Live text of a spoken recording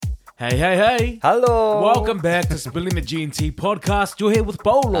Hey, hey, hey. Hello. Welcome back to Spilling the G&T podcast. You're here with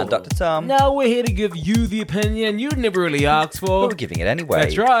Bolo. And Dr. Tom. Now we're here to give you the opinion you never really asked for. But we're giving it anyway.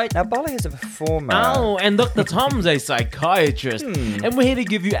 That's right. Now, Bolly is a performer. Oh, and Dr. Tom's a psychiatrist. And we're here to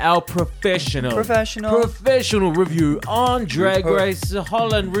give you our professional review on Drag Race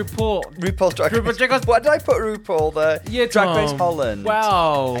Holland report. RuPaul's Drag Race. Why did I put RuPaul there? Yeah, Drag Race Tom. Holland.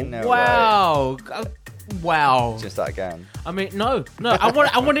 Wow. I know, wow. Wow. Just that again. I mean, no. I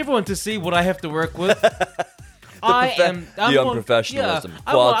want everyone to see what I have to work with. I'm unprofessionalism.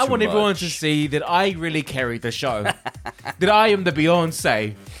 I want everyone to see that I really carry the show. That I am the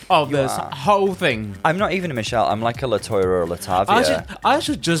Beyonce of this whole thing. I'm not even a Michelle. I'm like a LaToya or a Latavia. I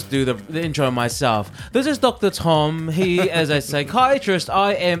should just do the intro myself. This is Dr. Tom. He is a psychiatrist.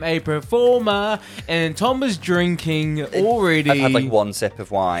 I am a performer. And Tom is drinking already. I've had like one sip of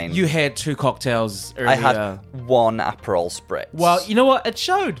wine. You had 2 cocktails earlier. I had one Aperol Spritz. Well, you know what? It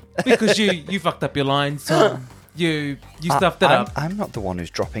showed. Because you fucked up your lines, Tom. You stuffed it up. I'm not the one who's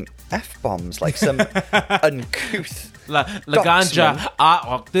dropping F-bombs like some uncouth La ganja, I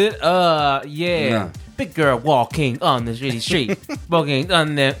walked it. Yeah. No. Big girl walking on the street. Walking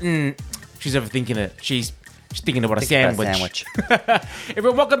on the. She's overthinking it. She's thinking about a sandwich.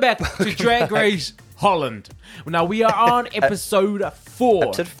 Everyone, welcome back to Drag Race Holland. Now we are on episode 4.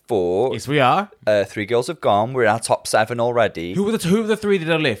 Episode 4. Yes, we are. 3 girls have gone. We're in our top 7 already. Who are the 3 that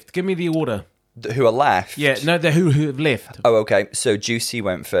are left? Give me the order. Who are left? Yeah, no, who have left. Oh, okay. So Juicy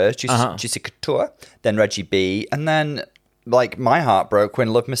went first. Juicy Couture, then Reggie B, and then like my heart broke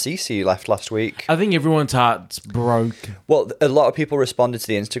when Love Masisi left last week. I think everyone's hearts broke. Well, a lot of people responded to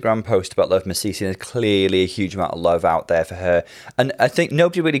the Instagram post about Love Masisi, and there's clearly a huge amount of love out there for her. And I think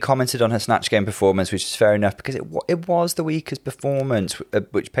nobody really commented on her Snatch Game performance, which is fair enough because it was the weakest performance,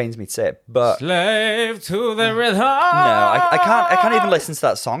 which pains me to say it. But Slave to the rhythm. no, I can't even listen to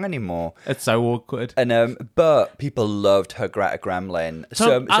that song anymore. It's so awkward. And but people loved her Greta Gremlin.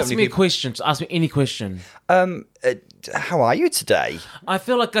 Tom, ask me a question. Ask me any question. How are you today? I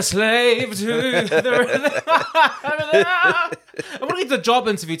feel like a slave to the I'm going to get a job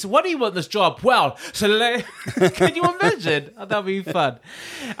interview. So what do you want this job? Well, slave. Can you imagine? That'd be fun.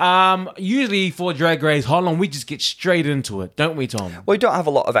 Usually for Drag Race Holland, we just get straight into it, don't we, Tom? Well, we don't have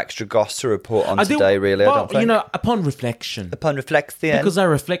a lot of extra goss to report on today, really. Well, I don't think. You know, upon reflection. Because I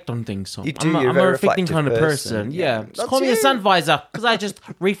reflect on things, Tom. You do, I'm a reflecting kind of person. Yeah. Just call me a sun visor because I just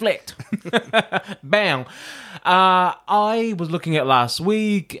reflect. Bam. I was looking at last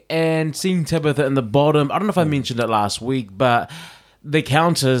week and seeing Tabitha in the bottom. I don't know if I mentioned it last week, but the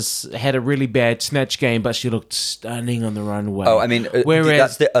Countess had a really bad Snatch Game, but she looked stunning on the runway. Oh, I mean,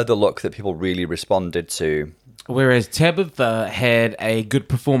 that's the other look that people really responded to. Whereas Tabitha had a good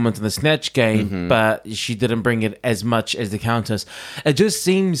performance in the Snatch Game, but she didn't bring it as much as the Countess. It just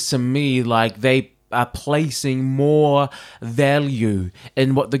seems to me like they are placing more value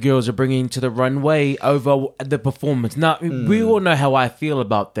in what the girls are bringing to the runway over the performance. Now, we all know how I feel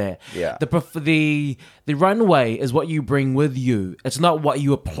about that. Yeah. The runway is what you bring with you. It's not what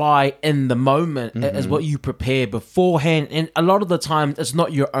you apply in the moment. It's what you prepare beforehand. And a lot of the time, it's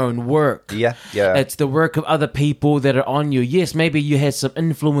not your own work. Yeah. It's the work of other people that are on you. Yes, maybe you had some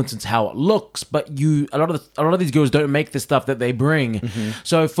influence into how it looks, but a lot of these girls don't make the stuff that they bring.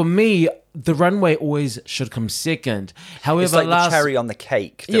 So for me, the runway always should come second. However, it's like the cherry on the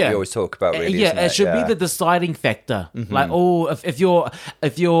cake that we always talk about, really. Yeah, isn't it? It should be the deciding factor. Like, if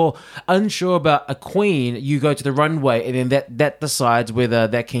you're unsure about a queen, you go to the runway, and then that decides whether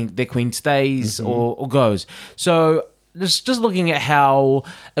that queen stays or goes. So just looking at how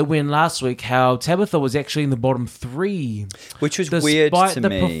it went last week, how Tabitha was actually in the bottom 3, which was weird to me. Despite the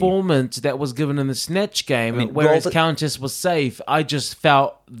performance that was given in the Snatch Game, whereas Countess was safe, I just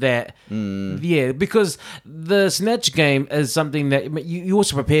felt that, because the Snatch Game is something that you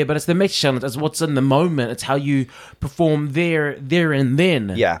also prepare, but it's the next challenge. It's what's in the moment. It's how you perform there and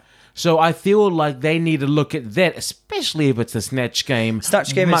then. Yeah. So I feel like they need to look at that, especially if it's the Snatch Game.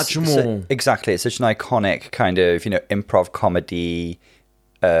 Snatch Game much more. Exactly. It's such an iconic kind of, improv comedy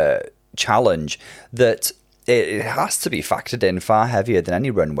challenge that it has to be factored in far heavier than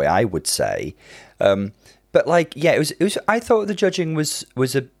any runway, I would say. But it was. I thought the judging was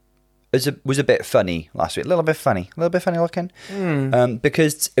a bit funny last week. A little bit funny looking.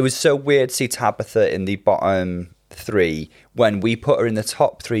 Because it was so weird to see Tabitha in the bottom 3 when we put her in the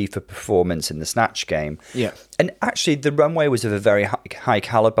top 3 for performance in the Snatch Game. Yeah. And actually the runway was of a very high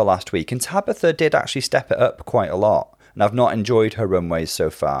caliber last week, and Tabitha did actually step it up quite a lot, and I've not enjoyed her runways so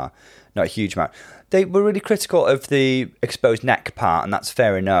far, not a huge amount. they were really critical of the exposed neck part, and that's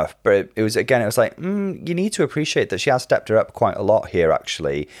fair enough. But it was like, you need to appreciate that she has stepped her up quite a lot here,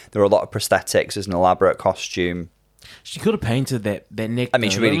 actually. There were a lot of prosthetics. There's an elaborate costume. She could have painted that neck. I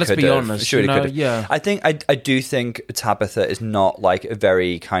mean, she really Let's could be have. honest. She really could have. Yeah. I do think Tabitha is not like a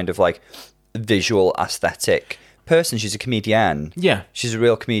very kind of like visual aesthetic person. She's a comedian. Yeah. She's a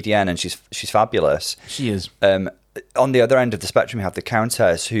real comedian, and she's fabulous. She is. On the other end of the spectrum, you have the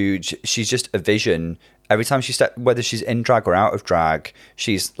Countess, who she's just a vision. Every time whether she's in drag or out of drag,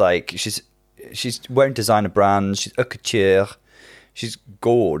 she's wearing designer brands. She's a couture. She's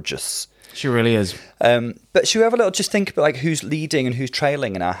gorgeous. She really is. But should we have a little just think about like who's leading and who's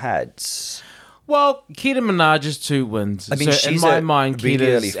trailing in our heads? Well, Keita Minaj is 2 wins. I mean, so in she's my a mind, really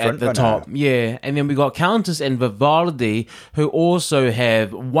early Keita's at the front top. runner. Yeah, and then we got Countess and Vivaldi, who also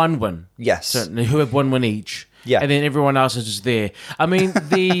have 1 win. Yes. Certainly, who have 1 win each. Yeah. And then everyone else is just there. I mean,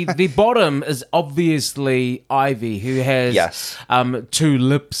 the bottom is obviously Ivy, who has 2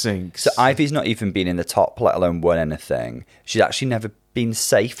 lip syncs. So Ivy's not even been in the top, let alone won anything. She's actually never been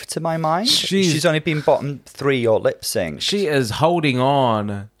safe, to my mind. She's only been bottom 3 or lip sync. She is holding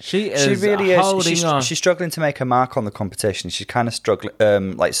on. She really is. On. She's struggling to make a mark on the competition. She's kind of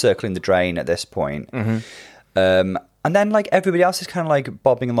struggling, like circling the drain at this point. Mm-hmm. And then like everybody else is kind of like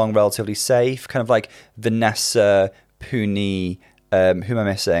bobbing along relatively safe. Kind of like Vanessa, Puni. Who am I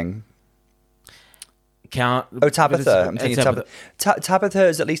missing? Tabitha. I'm thinking Tabitha. Tabitha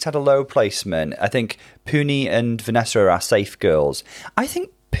has at least had a low placement. I think Puni and Vanessa are our safe girls. I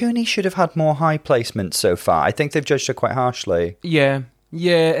think Puni should have had more high placements so far. I think they've judged her quite harshly. Yeah,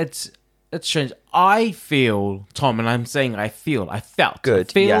 it's strange. I feel, Tom, and I'm saying I felt.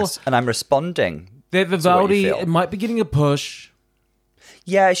 Good, yes. And I'm responding. That Vivaldi might be getting a push.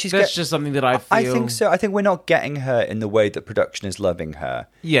 Yeah, that's just something that I feel. I think so. I think we're not getting her in the way that production is loving her.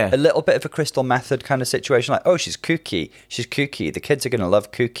 Yeah. A little bit of a Crystal Method kind of situation. Like, oh, she's kooky. She's kooky. The kids are going to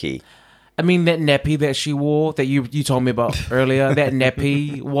love kooky. I mean, that nappy that she wore that you told me about earlier, that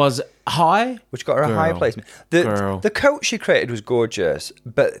nappy was high. Which got her a high placement. The coat she created was gorgeous,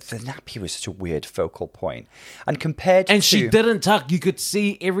 but the nappy was such a weird focal point. And compared to... And she didn't tuck. You could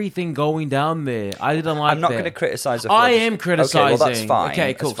see everything going down there. I didn't like that. I'm not going to criticise her. I am criticising. Okay, well, that's fine.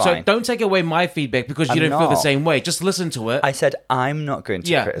 Okay, cool. So don't take away my feedback because you don't feel the same way. Just listen to it. I said I'm not going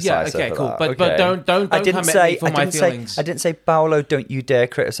to criticise her okay, for cool. that. But don't come at me for my feelings. I didn't say, Paolo, don't you dare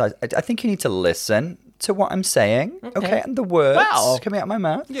criticise. I think you need to listen to what I'm saying, okay? And the words coming out of my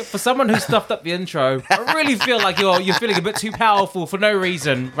mouth. Yeah, for someone who stuffed up the intro, I really feel like you're feeling a bit too powerful for no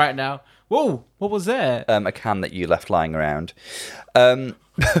reason right now. Whoa, what was that? A can that you left lying around.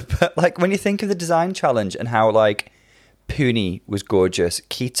 But like when you think of the design challenge and how like Puni was gorgeous,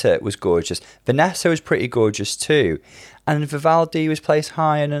 Keita was gorgeous, Vanessa was pretty gorgeous too, and Vivaldi was placed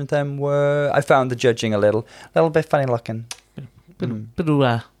high, and none of them were. I found the judging a little bit funny looking.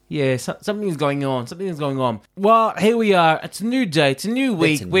 Yeah, something's going on. Something's going on. Well, here we are. It's a new day. It's a new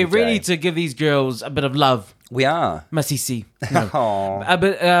week. We're ready to give these girls a bit of love. We are. Masisi. No. a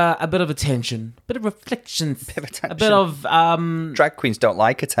bit of attention. A bit of reflection. A bit of... Drag queens don't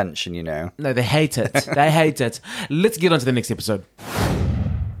like attention, you know. No, they hate it. They hate it. Let's get on to the next episode.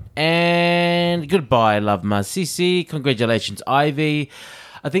 And goodbye, love Masisi. Congratulations, Ivy.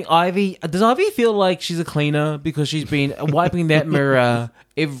 I think does Ivy feel like she's a cleaner because she's been wiping that mirror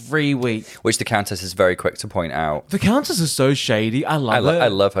every week? Which the Countess is very quick to point out. The Countess is so shady. I love it. I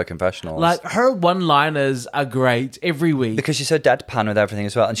love her confessionals. Like, her one-liners are great every week. Because she's so deadpan with everything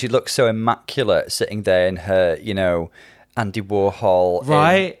as well. And she looks so immaculate sitting there in her, you know, Andy Warhol.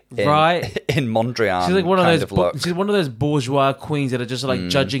 Right. In Mondrian. She's like one she's one of those bourgeois queens that are just like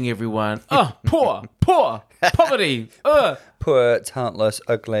judging everyone. Oh, poor, poverty. Poor, talentless,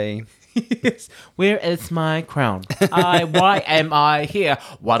 ugly. Yes. Where is my crown? Why am I here?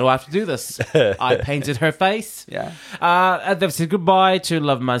 Why do I have to do this? I painted her face. Yeah. They've said goodbye to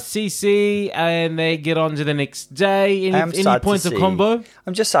Love Masisi, and they get on to the next day. Any points of combo?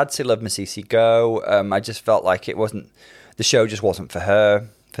 I'm just sad to see Love Masisi go. I just felt like the show just wasn't for her,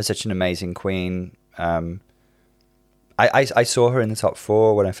 for such an amazing queen. I saw her in the top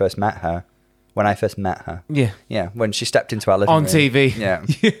 4 when I first met her. Yeah. Yeah, when she stepped into our living room. On TV. Yeah.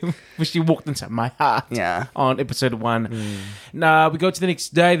 When she walked into my heart. Yeah. On episode 1. Now, we go to the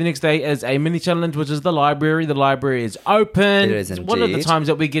next day. The next day is a mini challenge, which is the library. The library is open. It is indeed. It's one of the times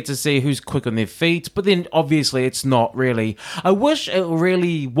that we get to see who's quick on their feet, but then obviously it's not really. I wish it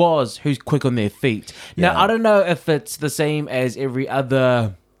really was who's quick on their feet. Now, I don't know if it's the same as every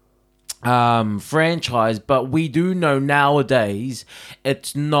other franchise, but we do know nowadays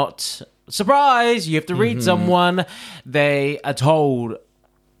it's not... Surprise! You have to read someone. They are told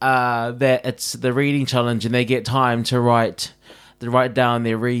that it's the reading challenge and they get time to write down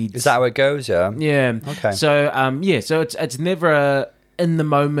their reads. Is that how it goes? Yeah. Yeah. Okay. So so it's never a in the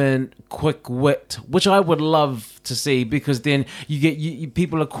moment quick wit, which I would love to see, because then you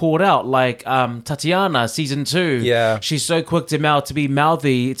people are caught out, like Tatiana season 2. Yeah. She's so quick to be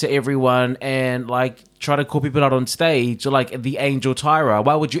mouthy to everyone and like try to call people out on stage, like the angel Tyra.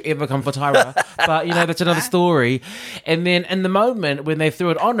 Why would you ever come for Tyra? But that's another story. And then in the moment when they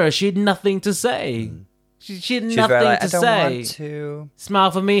threw it on her, she had nothing to say. She had nothing very like, to I don't say. Want to.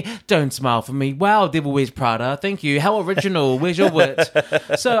 Smile for me. Don't smile for me. Wow, Devil Wears Prada. Thank you. How original. Where's your wit?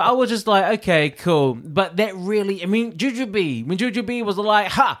 So I was just like, okay, cool. But that really, Jujubee was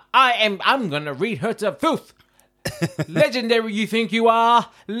like, I'm going to read her to filth. Legendary you think you are.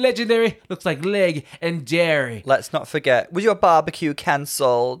 Legendary looks like leg and dairy. Let's not forget, was your barbecue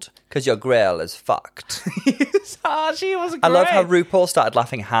cancelled? Because your grill is fucked. She was great. I love how RuPaul started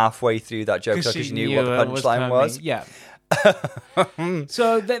laughing halfway through that joke because she knew what the punchline was. Yeah.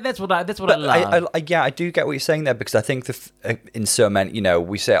 So that's what I love. I do get what you're saying there, because I think in so many,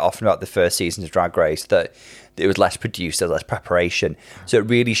 we say it often about the first seasons of Drag Race that it was less produced, there was less preparation. So it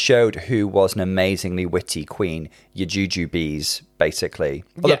really showed who was an amazingly witty queen, your Jujubees, basically.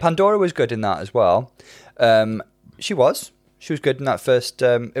 Although Pandora was good in that as well. She was good in that first,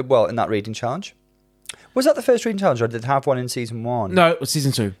 in that reading challenge. Was that the first reading challenge, or did it have one in season 1? No, it was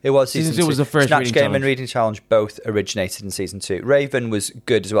season 2. It was season 2. Was the first Snatch reading Game challenge. and reading challenge both originated in season 2. Raven was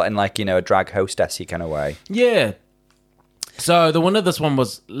good as well, in like, a drag hostessy kind of way. Yeah. So the winner of this one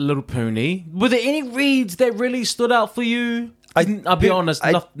was Little Poonie. Were there any reads that really stood out for you? I'll be honest,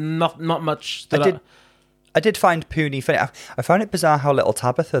 not much stood out. I did find Poonie funny. I found it bizarre how little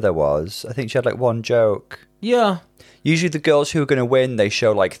Tabitha there was. I think she had like one joke. Yeah. Usually the girls who are going to win, they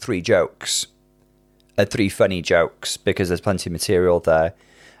show like 3 jokes. 3 funny jokes, because there's plenty of material there.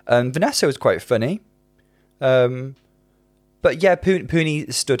 Vanessa was quite funny. But yeah,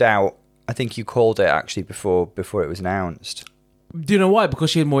 Poonie stood out. I think you called it actually before it was announced. Do you know why? Because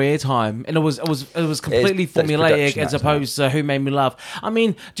she had more airtime, and it was completely formulaic as opposed to Who Made Me Laugh. I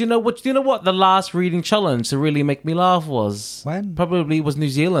mean, do you know what the last reading challenge to really make me laugh was? When? Probably was New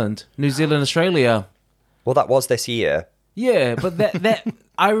Zealand, Australia. Well, that was this year. Yeah, but that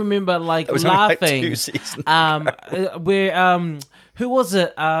I remember like was laughing. only like 2 seasons ago. Where who was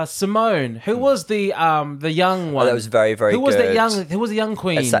it? Simone. Who was the young one? Oh, that was very, very Who was good. Who was the young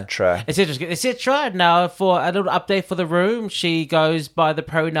queen? Etc. Now, for a little update for the room, she goes by the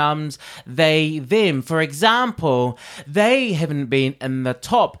pronouns they, them. For example, they haven't been in the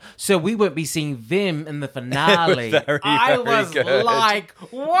top, so we won't be seeing them in the finale. I was good. like,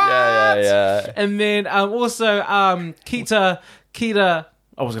 what? Yeah. And then also Keita.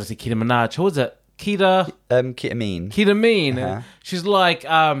 I was going to say Keita Minaj. Who was it? Ketamine. Ketamine. She's like,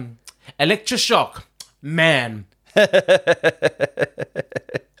 electroshock, man.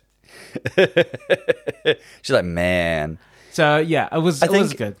 She's like, man. So yeah, it was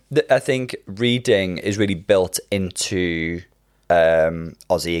good. I think reading is really built into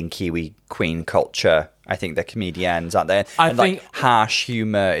Aussie and Kiwi queen culture. I think they're comedians, aren't they? I think harsh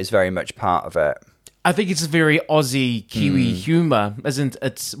humour is very much part of it. I think it's very Aussie Kiwi humor, isn't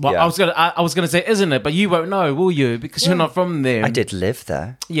it? Well, yeah. I was gonna say, isn't it? But you won't know, will you? Because you're not from there. I did live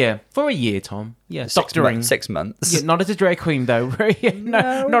there. Yeah, for a year, Tom. Yeah, doctoring. 6 months. Yeah, not as a drag queen though.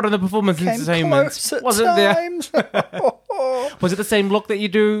 No, not in the performance entertainment. Wasn't there? Was it the same look that you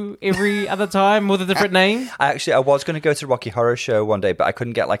do every other time with a different name? I was going to go to Rocky Horror Show one day, but I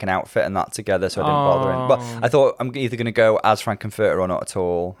couldn't get like an outfit and that together, so I didn't bother in. But I thought I'm either going to go as Frankenfurter or not at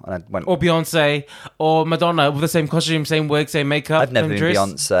all, and I went. Or Beyonce or Madonna with the same costume, same wig, same makeup. I've never been dress.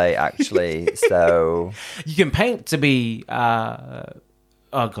 Beyonce actually, so you can paint to be.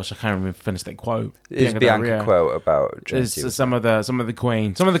 Oh gosh, I can't remember finish that quote. Is Bianca quote about some of the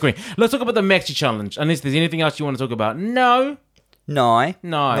queen. Let's talk about the Maxi Challenge. Unless there's anything else you want to talk about. No. I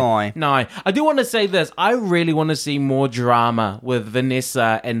do want to say this. I really want to see more drama with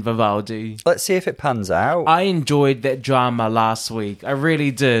Vanessa and Vivaldi. Let's see if it pans out. I enjoyed that drama last week. I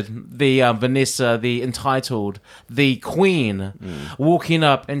really did. The Vanessa, the entitled, the queen, walking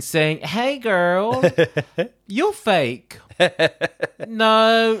up and saying, "Hey girl, you're fake."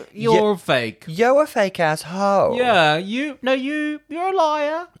 No, you're fake. You're a fake ass hoe. Yeah, you're a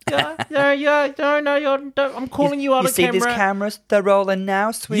liar. Yeah, I'm calling you out of camera. You see these cameras? They're rolling now,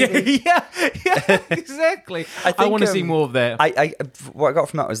 sweetie. Yeah, exactly. I want to see more of that. What I got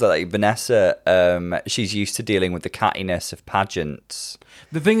from that was that like, Vanessa, she's used to dealing with the cattiness of pageants.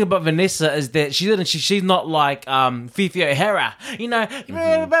 The thing about Vanessa is that she's not like Fifi O'Hara.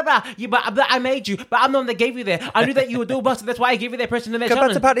 But I made you, but I'm the one that gave you that. I knew that you would do, boss. That's why I gave you that person in that Go back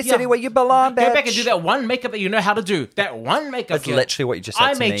challenge. to Party City where you belong, bitch. Go back and do that one makeup that you know how to do. That one makeup. That's literally what you just said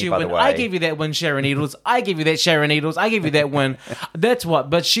I to made me, you by win. the way. I gave you that win, Sharon Needles. I gave you that Sharon Needles. I gave you that win. That's what.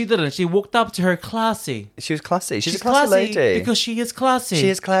 But she didn't. She walked up to her classy. She was classy. She's a classy lady. Because she is classy. She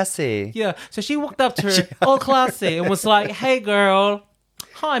is classy. Yeah. So she walked up to her all classy and was like, "Hey, girl.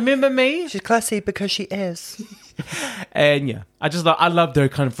 Hi, remember me?" She's classy because she is. And yeah, I loved her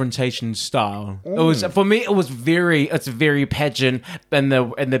confrontation style. It was for me. It's very pageant in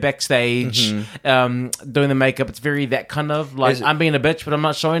the backstage, doing the makeup. It's very that kind of like I'm being a bitch, but I'm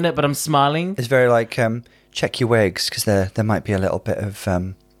not showing it, but I'm smiling. It's very like check your wigs because there might be a little bit of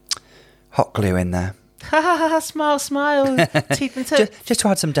hot glue in there. Ha ha ha! Smile, smile, teeth and tits. Just to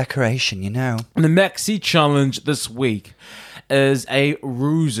add some decoration, you know. The Maxi Challenge this week is a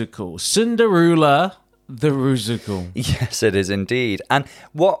Rusical. Cinderella. The Rusical. Yes, it is indeed. And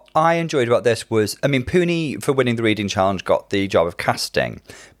what I enjoyed about this was, I mean, Puni, for winning the reading challenge, got the job of casting,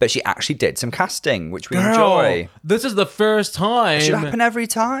 but she actually did some casting, which we enjoy. This is the first time. It should happen every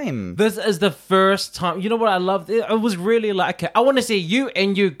time. This is the first time. You know what I loved? It was really like, okay, I want to see you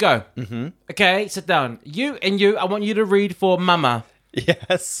and you go. Mm-hmm. Okay, sit down. You and you, I want you to read for Mama.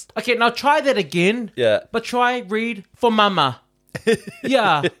 Yes. Okay, now try that again. Yeah. But try read for Mama.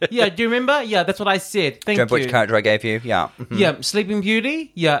 Yeah. Do you remember? Yeah, that's what I said. Thank Do you remember which character I gave you? Yeah. Mm-hmm. Yeah, Sleeping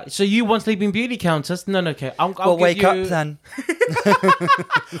Beauty. Yeah, so you want Sleeping Beauty, Countess? No, okay. I'll Well, give wake you... up then.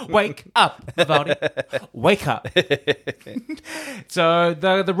 Wake up, Vivaldi. Wake up. So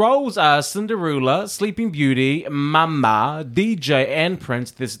the roles are Cinderella, Sleeping Beauty, Mama, DJ, and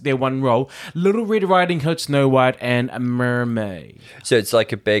Prince. This their one role. Little Red Riding Hood, Snow White, and Mermaid. So it's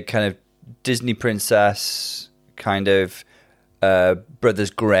like a big kind of Disney princess kind of Brothers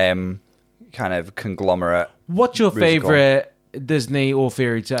Grimm kind of conglomerate. What's your musical. favorite Disney or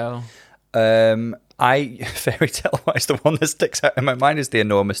fairy tale? Fairy tale wise, the one that sticks out in my mind is The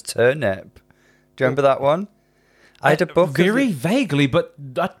Enormous Turnip. Do you remember that one? I had a book very vaguely, but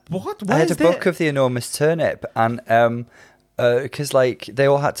what? I had a book of The Enormous Turnip, and because like they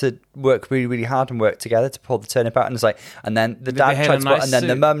all had to work really, really hard and work together to pull the turnip out, and it's like, and then the dad tried to pull, and then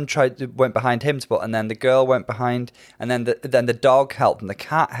the mum went behind him to pull, and then the girl went behind, and then the dog helped, and the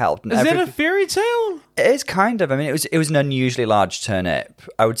cat helped. And is that a fairy tale? It is kind of. I mean, it was an unusually large turnip.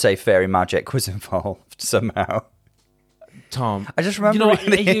 I would say fairy magic was involved somehow. Tom, I just remember.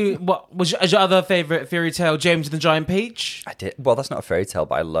 What was your other favorite fairy tale? James and the Giant Peach. I did. Well, that's not a fairy tale,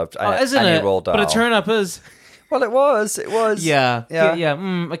 but I loved. Isn't it? Roald Dahl. But a turnip is. Well, it was. Yeah.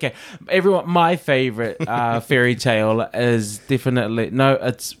 Okay. My favorite fairy tale is definitely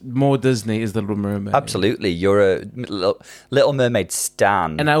it's more Disney. Is The Little Mermaid. Absolutely, you're a Little Mermaid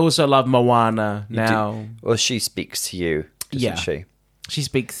stan, and I also love Moana now. Well, she speaks to you, doesn't she? She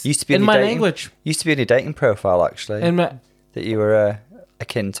speaks. Used to be in my language. Used to be in your dating profile, actually. That you were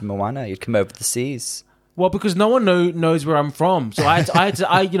akin to Moana. You'd come over the seas. Well, because no one knows where I'm from, so I had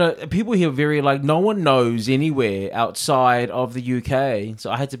to, people here very like no one knows anywhere outside of the UK, so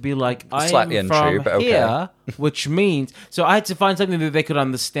I had to be like Slightly I'm untrue, from but okay. here, which means so I had to find something that they could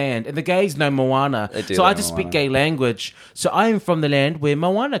understand, and the gays know Moana, so I had to speak gay language. So I'm from the land where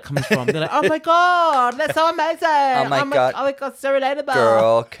Moana comes from. They're like, oh my god, that's so amazing! Oh my god, so relatable.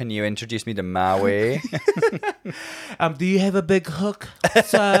 Girl, can you introduce me to Maui? Do you have a big hook,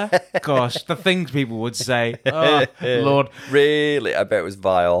 sir? Gosh, the things people would say. Oh, Lord. Really? I bet it was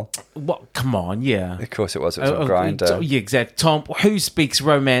vile. What? Come on, yeah. Of course it was. It was on Grindr. Yeah, exactly. Tom, who speaks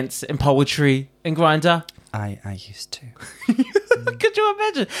romance and poetry in Grindr? I used to. Could you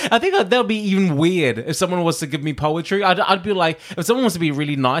imagine? I think that would be even weird if someone was to give me poetry. I'd be like, if someone wants to be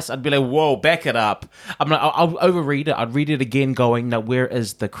really nice, I'd be like, whoa, back it up. I'm like, I'll overread it. I'd read it again going, no, where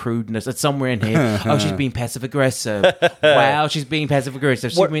is the crudeness? It's somewhere in here. Oh, she's being passive aggressive. Wow, she's being passive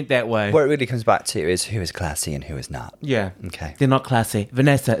aggressive. She went that way. What it really comes back to is who is classy and who is not. Yeah. Okay. They're not classy.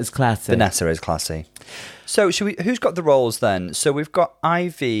 Vanessa is classy. Vanessa is classy. So, who's got the roles then? So we've got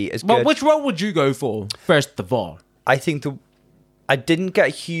Ivy as good. Well, which role would you go for, first of all? I think I didn't get a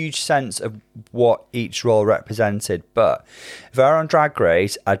huge sense of what each role represented, but if I were on Drag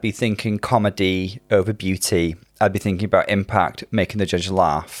Race, I'd be thinking comedy over beauty. I'd be thinking about impact, making the judge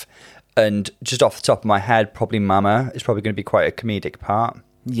laugh. And just off the top of my head, probably Mama is probably going to be quite a comedic part.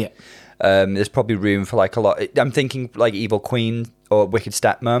 Yeah. There's probably room for like a lot. I'm thinking like Evil Queen or Wicked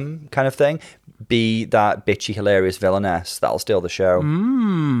Stepmom kind of thing. Be that bitchy, hilarious villainess that'll steal the show.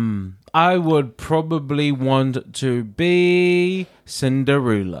 I would probably want to be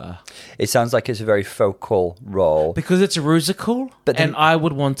Cinderella. It sounds like it's a very focal role. Because it's a musical, and I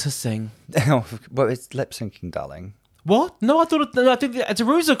would want to sing. Well, it's lip syncing, darling. What? No, I think it's a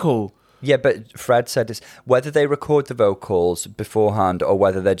musical. Yeah, but Fred said it's whether they record the vocals beforehand or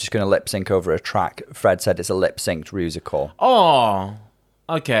whether they're just going to lip sync over a track. Fred said it's a lip synced musical. Oh,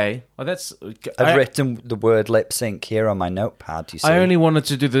 okay. Well, that's. I've written the word lip sync here on my notepad. You see, I only wanted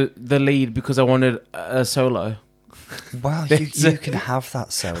to do the lead because I wanted a solo. Well, you can have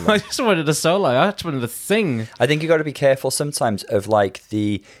that solo. I just wanted a solo. I just wanted to sing. I think you got to be careful sometimes of like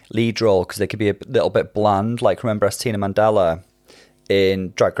the lead role because they could be a little bit bland. Like remember as Tina Mandela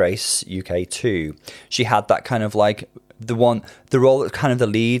in Drag Race UK 2, she had that kind of like the role that was kind of the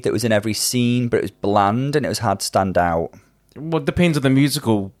lead that was in every scene, but it was bland and it was hard to stand out. Well, it depends on the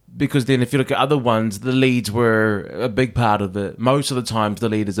musical, because then if you look at other ones, the leads were a big part of it. Most of the times, the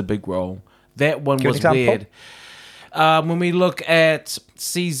lead is a big role. That one was weird. When we look at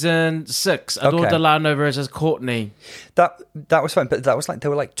season 6, Adore Delano versus Courtney. That was fine, but that was like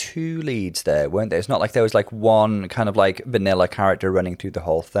there were like 2 leads there, weren't there? It's not like there was like one kind of like vanilla character running through the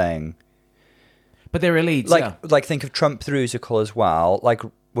whole thing. But they were leads, like think of Trump the Musical as well. Like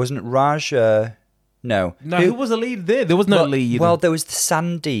wasn't Raja? No, who was the lead there? There was no lead. Well, there was the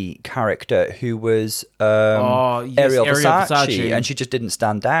Sandy character who was Ariel Versace, and she just didn't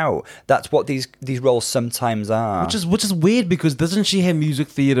stand out. That's what these roles sometimes are. Which is weird because doesn't she have music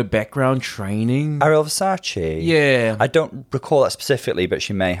theatre background training? Ariel Versace? Yeah. I don't recall that specifically, but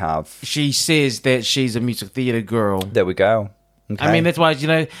she may have. She says that she's a music theatre girl. There we go. Okay. I mean, that's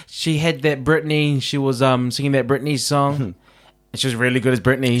why, she had that Britney, she was singing that Britney song. She was really good as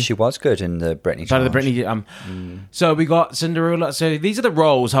Britney. She was good in the Britney. Part of the Britney. So we got Cinderella. So these are the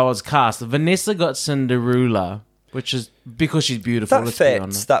roles how I was cast. Vanessa got Cinderella, which is because she's beautiful. That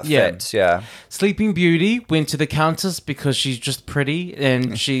fits. Yeah. Sleeping Beauty went to the Countess because she's just pretty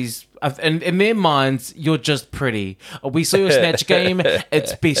and she's. And in their minds, you're just pretty. We saw your Snatch Game.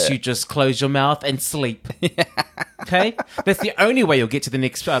 It's best you just close your mouth and sleep. Okay? That's the only way you'll get to the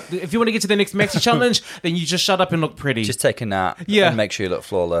next... if you want to get to the next Maxi Challenge, then you just shut up and look pretty. Just take a nap and make sure you look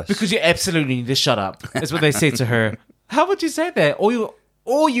flawless. Because you absolutely need to shut up. That's what they said to her. How would you say that?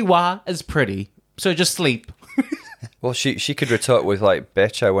 All you are is pretty. So just sleep. Well, she could retort with like,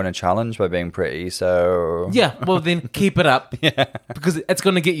 bitch, I won a challenge by being pretty, so... Yeah, well then keep it up. Yeah. Because it's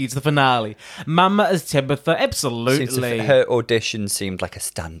going to get you to the finale. Mama is Tabitha, absolutely. Her audition seemed like a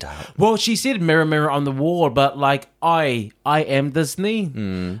standout. Well, she said mirror, mirror on the wall, but like, I am Disney.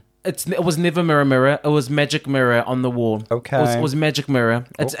 It was never mirror, mirror. It was magic mirror on the wall. Okay. It was magic mirror.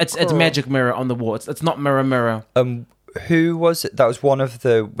 It's magic mirror on the wall. It's not mirror, mirror. Who was it? That was one of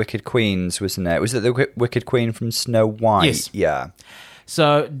the Wicked Queens, wasn't it? Was it the Wicked Queen from Snow White? Yes. Yeah.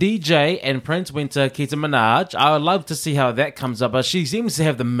 So DJ and Prince went to Kita Minaj. I would love to see how that comes up, but she seems to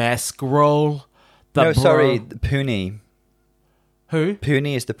have the mask role. Puni. Who?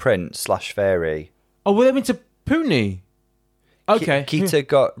 Puni is the prince / fairy. Oh, well, they went to Puni. Okay. Kita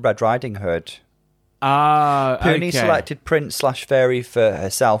got Red Riding Hood. Puni selected Prince / fairy for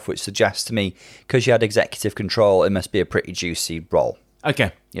herself, which suggests to me, because she had executive control, it must be a pretty juicy role.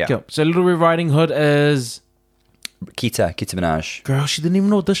 Okay. Yeah. Cool. So Little Red Riding Hood is... Kita Minaj. Girl, she didn't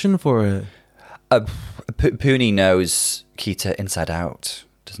even audition for it. Puni knows Kita inside out,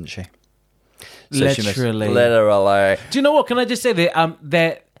 doesn't she? So Literally. Literally. Do you know what? Can I just say that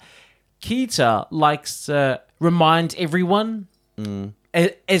that Kita likes to remind everyone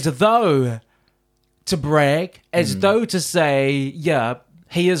as though to brag, as though to say, yeah,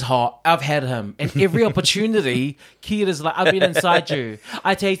 he is hot. I've had him. And every opportunity, Kita's like, I've been inside you.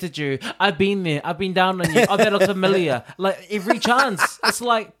 I tasted you. I've been there. I've been down on you. Oh, that looks familiar. Like, every chance. It's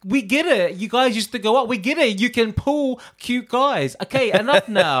like, we get it. You guys used to go up. We get it. You can pull cute guys. Okay, enough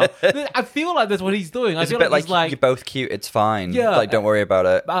now. I feel like that's what he's doing. It's I feel a bit like he's like, you're both cute. It's fine. Yeah. Like, don't worry about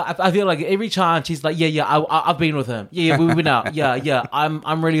it. I feel like every chance he's like, I've been with him. Yeah, we've been out. Yeah,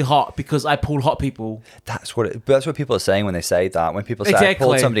 I'm really hot because I pull hot people. That's what people are saying when they say that. When people say, I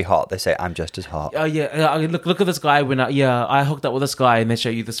pulled somebody hot, they say, I'm just as hot. Oh, yeah. Look at this guy. I hooked up with this guy, and they show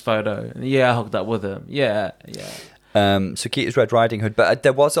you this photo. Yeah, I hooked up with him. Yeah. So Kita's Red Riding Hood, but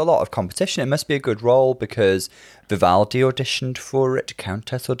there was a lot of competition. It must be a good role because Vivaldi auditioned for it,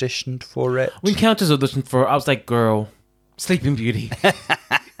 Countess auditioned for it. When Countess auditioned for it, I was like, girl, Sleeping Beauty.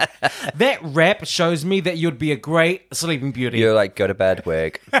 That rap shows me that you'd be a great Sleeping Beauty. You're like, go to bed,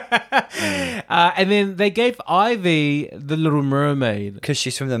 wig. And then they gave Ivy the Little Mermaid. Because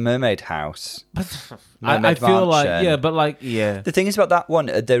she's from the Mermaid House. I feel like, The thing is about that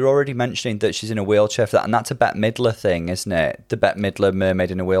one, they're already mentioning that she's in a wheelchair for that, and that's a Bette Midler thing, isn't it? The Bette Midler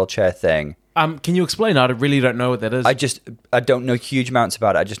mermaid in a wheelchair thing. Can you explain? I really don't know what that is. I don't know huge amounts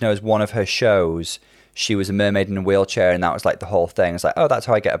about it. I just know as one of her shows, she was a mermaid in a wheelchair, and that was like the whole thing. It's like, oh, that's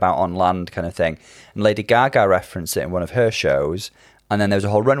how I get about on land kind of thing. And Lady Gaga referenced it in one of her shows, And then there was a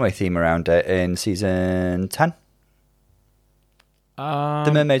whole runway theme around it in season 10.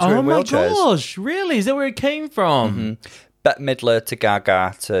 The mermaids were in wheelchairs. Oh my gosh, really? Is that where it came from? Bette Midler to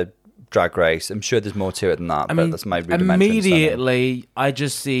Gaga to Drag Race. I'm sure there's more to it than that, but that's my rudimentary immediately, I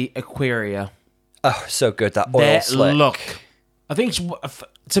just see Aquaria. Oh, so good. That oil That slick. look. I think,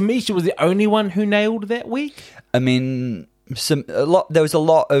 to me, she was the only one who nailed that week. I mean, there was a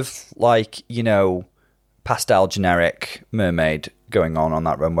lot of, like, you know, pastel generic mermaid going on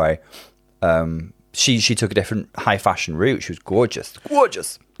that runway. She took a different high fashion route. She was gorgeous.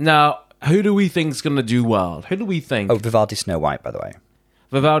 Gorgeous. Now, who do we think's going to do well? Who do we think? Oh, Vivaldi Snow White, by the way.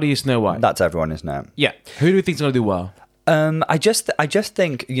 Vivaldi is Snow White. That's everyone, isn't it? Yeah. Who do we think's going to do well? I just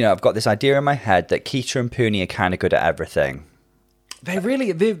think, you know, I've got this idea in my head that Keita and Puni are kind of good at everything.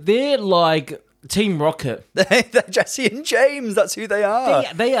 They're like Team Rocket. They're Jesse and James. That's who they are.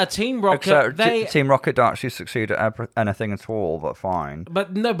 They are Team Rocket. Team Rocket don't actually succeed at anything at all, but fine.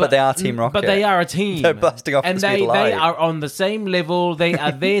 But they are Team Rocket. But they are a team. They're blasting off and the speed of light. They are on the same level. They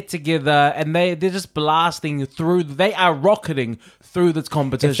are there together, and they're just blasting through. They are rocketing through this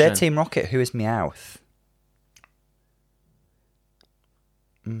competition. If they're Team Rocket, who is Meowth?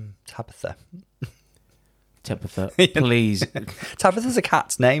 Tabitha. Tabitha, please. Tabitha's a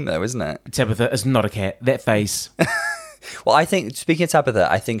cat's name, though, isn't it? Tabitha is not a cat. That face. Well, I think, speaking of Tabitha,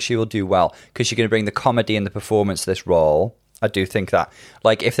 I think she will do well because she's going to bring the comedy and the performance to this role. I do think that.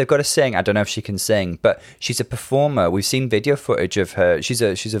 Like, if they've got to sing, I don't know if she can sing, but she's a performer. We've seen video footage of her. She's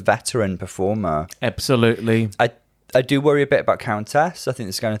a veteran performer. Absolutely. I do worry a bit about Countess. I think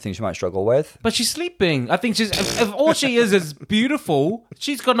this is the kind of thing she might struggle with. But she's sleeping. I think if all she is beautiful,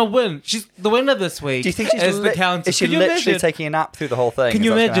 she's going to win. She's the winner this week. Do you think she's the Countess? Is she literally taking a nap through the whole thing? Can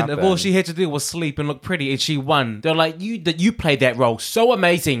you imagine if all she had to do was sleep and look pretty and she won? They're like, you played that role so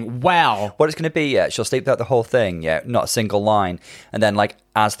amazing. Wow. What it's going to be, she'll sleep throughout the whole thing, not a single line. And then, like,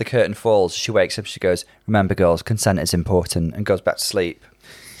 as the curtain falls, she wakes up, she goes, remember, girls, consent is important, and goes back to sleep.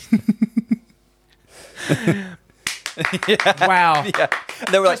 Yeah. Wow. Yeah.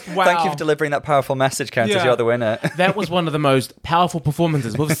 And they were like, thank you for delivering that powerful message, Countess. You're the winner. That was one of the most powerful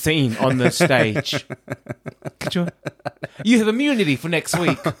performances we've seen on the stage. You have immunity for next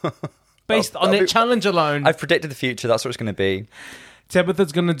week based on that challenge alone. I've predicted the future. That's what it's going to be.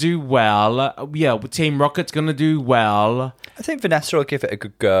 Tabitha's going to do well. Team Rocket's going to do well. I think Vanessa will give it a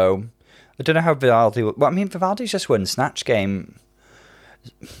good go. I don't know how Vivaldi will... Well, I mean, Vivaldi's just won Snatch Game.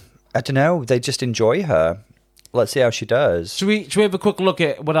 I don't know. They just enjoy her. Let's see how she does. Should we have a quick look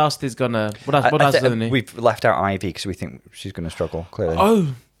at what else is gonna? What else is gonna? We've left out Ivy because we think she's gonna struggle. Clearly.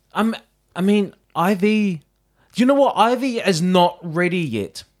 Oh, I mean, Ivy. Do you know what? Ivy is not ready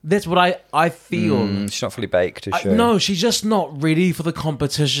yet. That's what I feel. She's not fully baked, is she? No, she's just not ready for the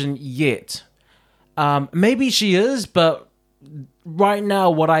competition yet. Maybe she is, but right now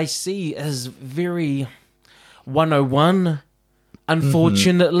what I see is very 101.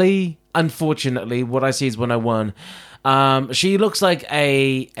 Unfortunately, what I see is 101. She looks like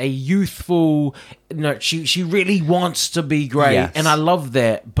a youthful. She really wants to be great, yes. And I love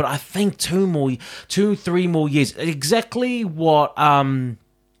that. But I think 3 more years. Exactly what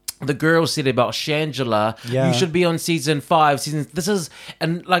the girl said about Shangela. Yeah. You should be on season 5.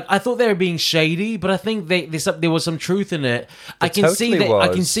 I thought they were being shady, but I think there was some truth in it. I can see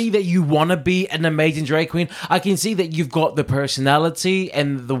that you want to be an amazing drag queen. I can see that you've got the personality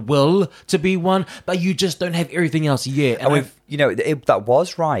and the will to be one, but you just don't have everything else yet. And that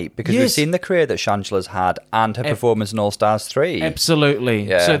was right because we've seen the career that Shangela's had and her performance in All Stars 3. Absolutely.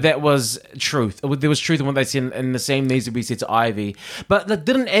 Yeah. So that was truth. There was truth in what they said, and the same needs to be said to Ivy. But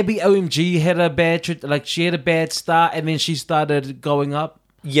didn't Abby OMG had a bad start, and then she started going up?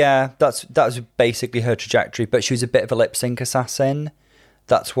 Yeah, that was basically her trajectory. But she was a bit of a lip sync assassin.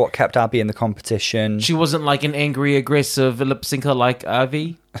 That's what kept Abby in the competition. She wasn't like an angry, aggressive lip syncer like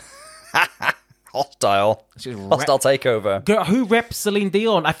Ivy. Hostile takeover. Girl, who rapped Celine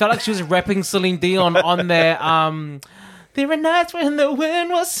Dion? I felt like she was rapping Celine Dion on their there were nights when the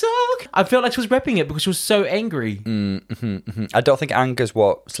wind was so... I felt like she was rapping it because she was so angry. I don't think anger's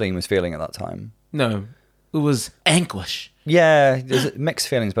what Celine was feeling at that time. No, it was anguish. Yeah, there's mixed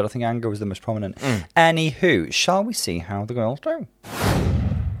feelings, but I think anger was the most prominent. Anywho, shall we see how the girls do?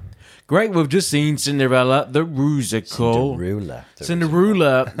 Great, we've just seen Cinderella, the Rusical.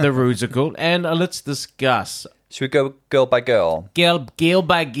 Cinderella, the Rusical. And let's discuss. Should we go girl by girl? Girl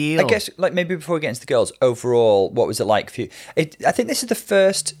by girl. I guess, like, maybe before we get into the girls, overall, what was it like for you? I think this is the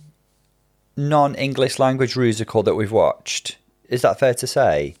first non-English language Rusical that we've watched. Is that fair to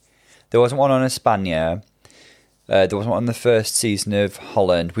say? There wasn't one on España. There wasn't one on the first season of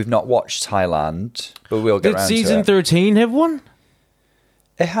Holland. We've not watched Thailand, but we'll get around to it. Did season 13 have one?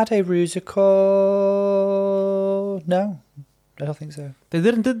 It had a musical. No, I don't think so. They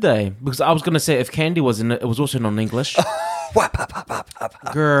didn't, did they? Because I was going to say if Candy was in it, it was also non-English.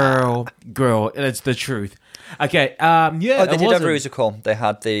 Girl, it's the truth. Okay, yeah. Oh, they did have a musical. They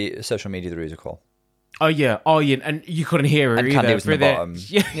had the social media, the musical. Oh yeah, and you couldn't hear her And either. Candy was in the bottom.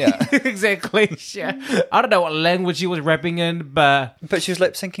 Yeah. Exactly. Yeah. I don't know what language she was rapping in, but she was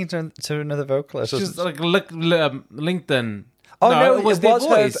lip syncing to another vocalist. she's like LinkedIn. Oh no, it was their her.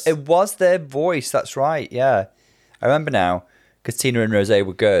 voice. It was their voice. That's right. Yeah, I remember now because Tina and Rose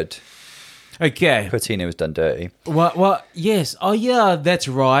were good. Okay. But Tina was done dirty. Well, yes. Oh yeah, that's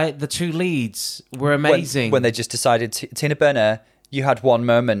right. The two leads were amazing. When they just decided, Tina Burner, you had one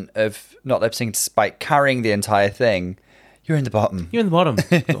moment of not lip syncing despite carrying the entire thing. You're in the bottom. You're in the bottom.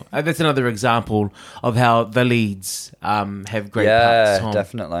 That's another example of how the leads have great parts. Yeah,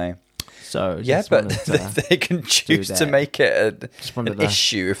 definitely. So yeah, but they can choose to make it an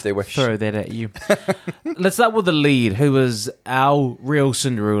issue if they wish. Throw that at you. Let's start with the lead, who was our real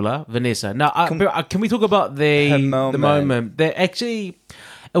Cinderella, Vanessa. Now, can we talk about the moment? That actually,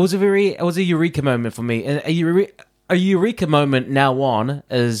 it was a eureka moment for me. And a eureka moment now on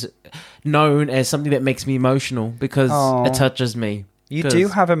is known as something that makes me emotional because it touches me. You do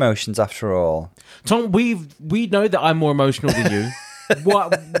have emotions after all, Tom. We know that I'm more emotional than you.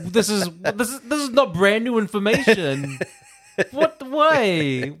 What? This is not brand new information. What?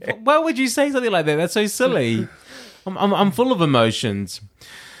 Why? Why would you say something like that? That's so silly. I'm full of emotions.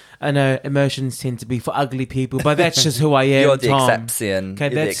 I know emotions tend to be for ugly people, but that's just who I am. You're the Tom. exception. Okay,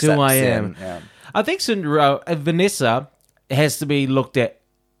 that's who I am. Yeah. I think Vanessa has to be looked at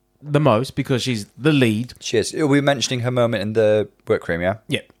the most because she's the lead. She is. Are we mentioning her moment in the workroom? Yeah.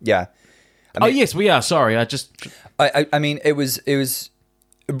 Yeah. Yeah. I mean, yes, we are. Sorry, I mean, it was a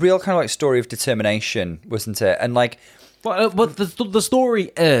real kind of like story of determination, wasn't it? And like, but the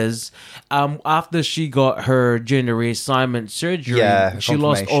story is, after she got her gender reassignment surgery, she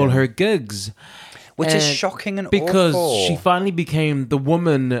lost all her gigs, which is shocking and because awful. she finally became the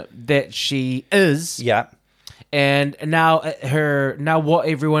woman that she is. Yeah. And now what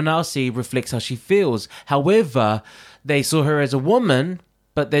everyone else sees reflects how she feels. However, they saw her as a woman,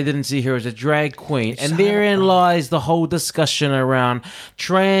 but they didn't see her as a drag queen. And therein lies the whole discussion around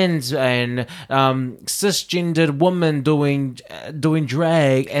trans and cisgendered women doing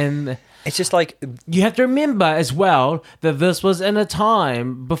drag. And it's just like, you have to remember as well that this was in a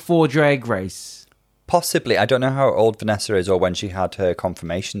time before Drag Race. Possibly. I don't know how old Vanessa is or when she had her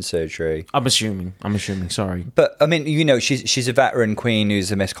confirmation surgery. I'm assuming. Sorry. But, I mean, you know, she's a veteran queen who's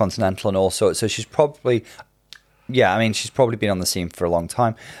a Miss Continental and all sorts. So she's probably... Yeah, I mean, she's probably been on the scene for a long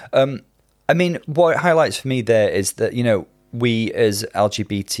time. I mean, what highlights for me there is that, you know, we as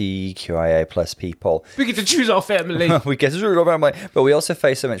LGBTQIA plus people... We get to choose our family. We get to choose our family. But we also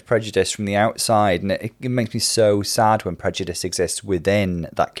face so much prejudice from the outside. And it makes me so sad when prejudice exists within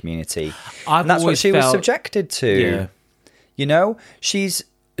that community. And that's what she was subjected to. Yeah. You know,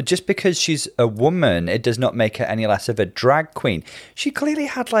 just because she's a woman, it does not make her any less of a drag queen. She clearly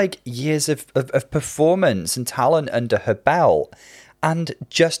had like years of performance and talent under her belt, and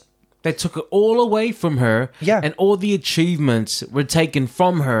just they took it all away from her. Yeah. And all the achievements were taken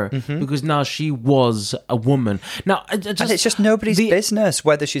from her because now she was a woman. Now, and it's just nobody's business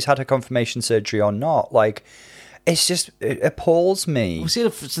whether she's had her confirmation surgery or not. Like, it appalls me. We've seen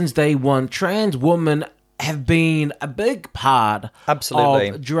it since day one. Trans women have been a big part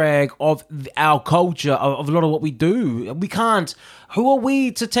of drag, of our culture, of a lot of what we do. We can't... Who are we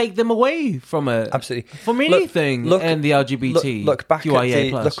to take them away from it? Absolutely. From anything and the LGBT. Look back at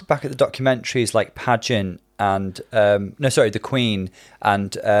the documentaries like Pageant and... The Queen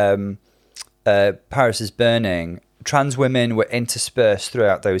and Paris is Burning. Trans women were interspersed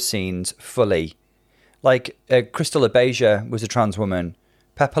throughout those scenes fully. Like, Crystal LeBeija was a trans woman.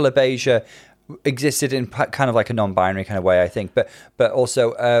 Pepper LeBeija existed in kind of like a non-binary kind of way, I think, but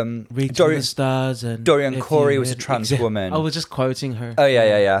also Dorian Corey was a trans woman. I was just quoting her. Oh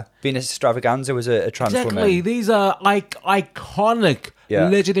yeah. Venus Extravaganza was a trans woman. Exactly. These are iconic,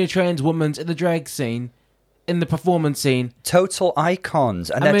 legendary trans women in the drag scene, in the performance scene. Total icons,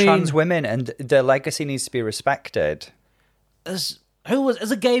 and they're trans women, and their legacy needs to be respected. Is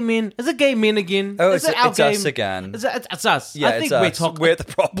it gay men? Is it gay men again? Oh, it's us again. It's us. Yeah, I think we're the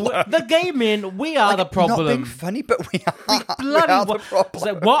problem. The gay men, we are the problem. Not being funny, but we are. We are the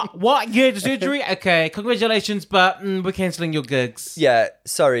problem. Like, what? You had surgery? Okay, congratulations, but we're cancelling your gigs. Yeah,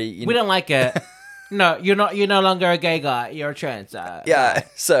 sorry. We don't like it. No, you're not. You're no longer a gay guy. You're a trans. Yeah.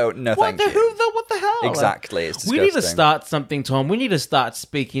 So no, thank you. What the hell? Exactly. It's disgusting. We need to start something, Tom. We need to start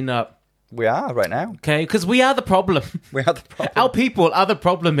speaking up We are right now. Okay, because we are the problem. We are the problem. Our people are the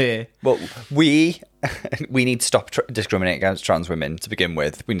problem here. Well, we need to stop discriminating against trans women to begin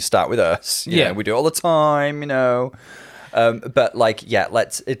with. We need to start with us. You know, we do it all the time, you know. But like, yeah,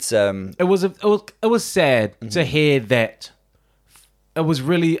 It was sad to hear that. It was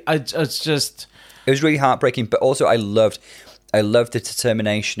really. It was really heartbreaking. But also, I loved the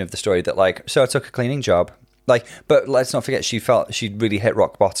determination of the story. That like, so I took a cleaning job. Like, but let's not forget, she felt she'd really hit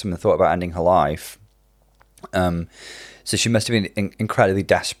rock bottom and thought about ending her life. So she must have been incredibly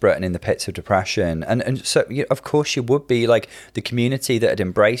desperate and in the pits of depression. And so, of course, she would be. Like, the community that had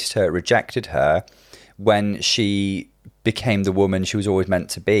embraced her rejected her when she became the woman she was always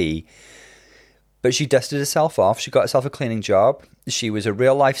meant to be. But she dusted herself off. She got herself a cleaning job. She was a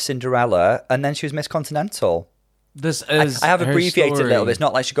real-life Cinderella. And then she was Miss Continental. This is I have abbreviated story. a little bit. It's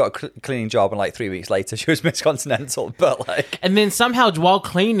not like she got a cleaning job and like 3 weeks later she was Miss Continental, but like... And then somehow while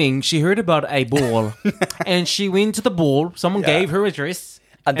cleaning, she heard about a ball. And she went to the ball. Someone gave her a dress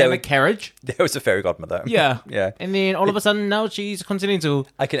and a carriage. There was a fairy godmother. Yeah. Yeah. And then all of a sudden now she's Continental.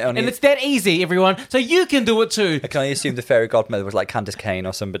 And it's that easy, everyone. So you can do it too. I can only assume the fairy godmother was like Candace Cain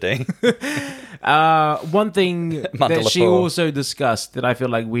or somebody. One thing that she also discussed that I feel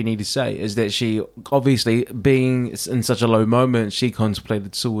like we need to say is that she, obviously, being in such a low moment, she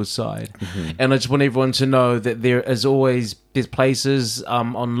contemplated suicide. And I just want everyone to know that there's places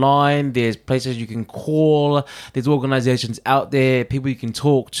online, there's places you can call, there's organizations out there, people you can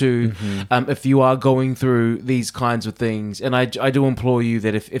talk to if you are going through these kinds of things. And I do implore you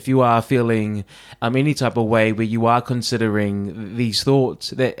that if you are feeling any type of way where you are considering these thoughts,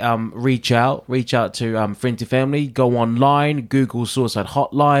 that reach out to friends and family, go online, Google suicide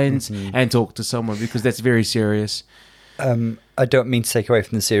hotlines and talk to someone, because that's very serious. I don't mean to take away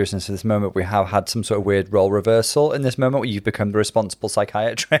from the seriousness of this moment. We have had some sort of weird role reversal in this moment where you've become the responsible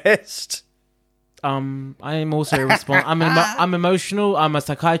psychiatrist. I am also I'm emotional. I'm a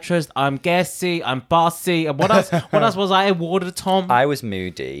psychiatrist. I'm gassy. I'm bossy. And what else? What else was I awarded, Tom? I was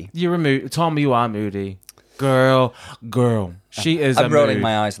moody. You're moody, Tom. You are moody, girl. She is. I'm rolling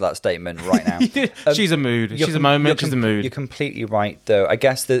my eyes at that statement right now. She's a mood. She's a moment. She's a mood. You're completely right, though. I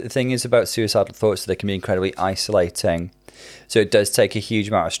guess the thing is about suicidal thoughts, they can be incredibly isolating. So it does take a huge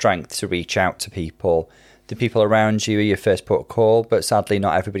amount of strength to reach out to people. The people around you are your first port of call, but sadly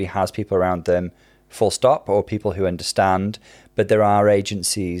not everybody has people around them, full stop, or people who understand. But there are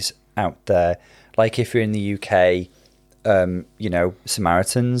agencies out there. Like if you're in the UK,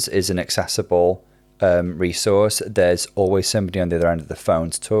 Samaritans is an accessible resource. There's always somebody on the other end of the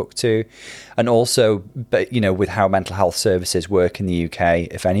phone to talk to. And also, but with how mental health services work in the UK,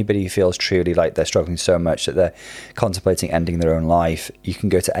 if anybody feels truly like they're struggling so much that they're contemplating ending their own life, you can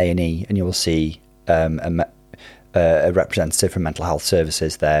go to A&E and you will see a representative from mental health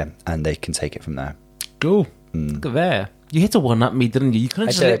services there, and they can take it from there. Cool. Look at that. You had to one-up me, didn't you? You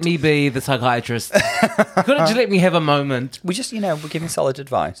couldn't just let me be the psychiatrist. You couldn't just let me have a moment. We just, we're giving solid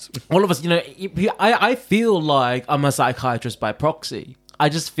advice. All of us, I feel like I'm a psychiatrist by proxy. I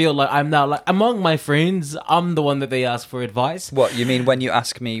just feel like I'm now, like, among my friends, I'm the one that they ask for advice. What, you mean when you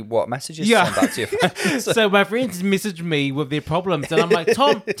ask me what messages to send back to your friends? So my friends message me with their problems, and I'm like,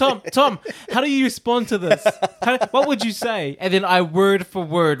 Tom, how do you respond to this? What would you say? And then I word for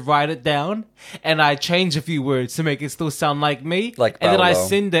word write it down, and I change a few words to make it still sound like me. Like and Bolo. then I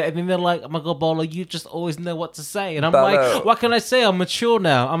send it, and then they're like, oh my God, Bolo, you just always know what to say. And I'm like, what can I say? I'm mature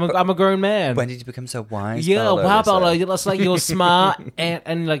now. I'm a grown man. When did you become so wise? Yeah, Bolo, wow, Bolo. It's like you're smart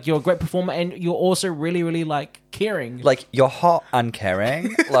and like you're a great performer, and you're also really, really like caring. Like you're hot and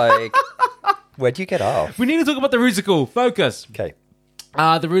caring. Like, where do you get off? We need to talk about the musical. Focus. Okay.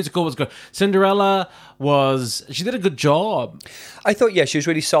 The musical was good. Cinderella she did a good job. I thought, she was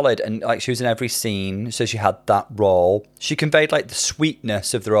really solid, and like she was in every scene, so she had that role. She conveyed like the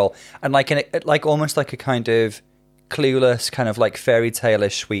sweetness of the role, and like almost like a kind of clueless, kind of like fairy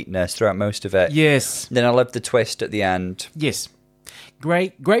tale-ish sweetness throughout most of it. Yes. Then I loved the twist at the end. Yes.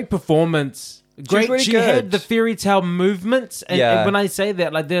 Great performance. Great. Really she good. had the fairy tale movements, and when I say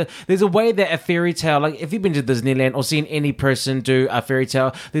that, like there's a way that a fairy tale, like if you've been to Disneyland or seen any person do a fairy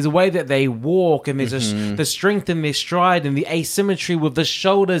tale, there's a way that they walk, and there's the strength in their stride and the asymmetry with the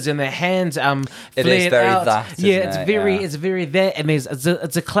shoulders and the hands flared it is very out. that, It's very that, and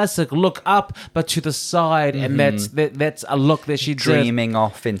it's a classic look up but to the side, and that's a look that she dreaming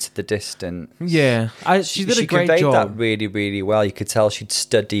off into the distance. Yeah, she did a great job. She conveyed that really, really well. You could tell she'd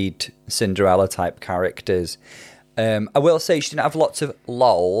studied Cinderella type characters, I will say she didn't have lots of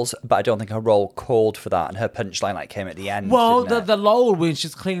lols, but I don't think her role called for that, and her punchline came at the end. Well, didn't it? the lol when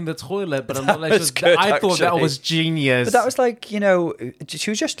she's cleaning the toilet, but I'm not like was good, I thought that actually. was genius. But that was like, she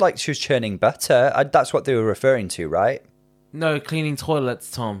was just like she was churning butter. That's what they were referring to, right? No, cleaning toilets,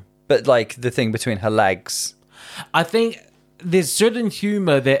 Tom. But like the thing between her legs. I think there's certain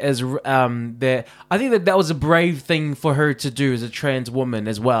humor that is that I think that was a brave thing for her to do as a trans woman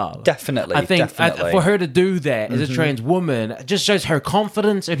as well. Definitely, I think definitely. for her to do that as a trans woman it just shows her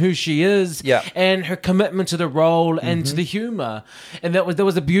confidence in who she is, Yeah. and her commitment to the role and to the humor. And there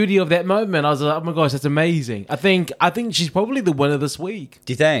was the beauty of that moment. I was like, oh my gosh, that's amazing. I think she's probably the winner this week.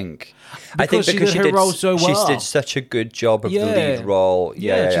 Do you think? Because she did her role so well. She did such a good job of the Yeah. lead role.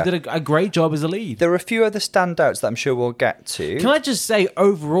 Yeah. She did a great job as a lead. There are a few other standouts that I'm sure we'll get to. Can I just say,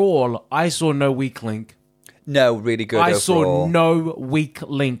 overall, I saw no weak link. No, really good I overall. saw no weak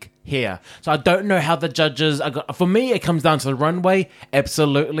link here. So I don't know how the judges... For me, it comes down to the runway.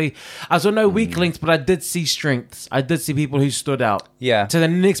 Absolutely. I saw no weak links, but I did see strengths. I did see people who stood out. Yeah. To the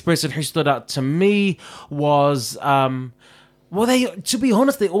next person who stood out to me was... Well, to be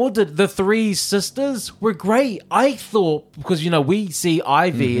honest, they all did. The three sisters were great. I thought, because, we see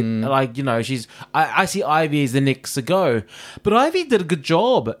Ivy, like, I see Ivy as the next to go. But Ivy did a good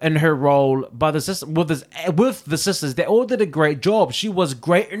job in her role by the sister, with the sisters. They all did a great job. She was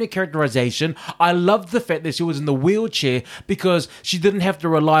great in her characterization. I loved the fact that she was in the wheelchair because she didn't have to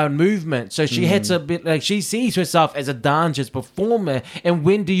rely on movement. So she had to be, like, she sees herself as a dancer's performer. And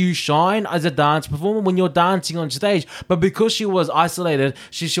when do you shine as a dance performer? When you're dancing on stage. But because she was isolated,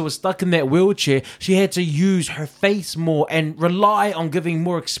 she was stuck in that wheelchair, she had to use her face more and rely on giving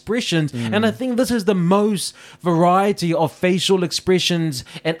more expressions. And I think this is the most variety of facial expressions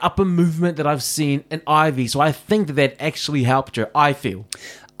and upper movement that I've seen in Ivy. So I think that actually helped her, I feel.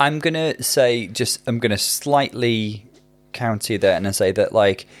 I'm going to say, I'm going to slightly counter there and say that,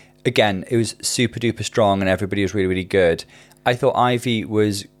 like, again, it was super duper strong and everybody was really, really good. I thought Ivy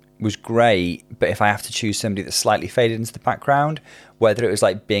was great, but if I have to choose somebody that slightly faded into the background, whether it was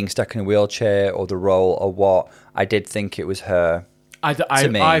like being stuck in a wheelchair or the role or what, I did think it was her. I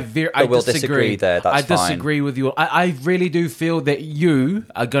we'll disagree there. That's I disagree with you. I really do feel that you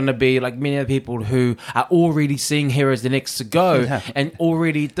are going to be like many other people who are already seeing her as the next to go and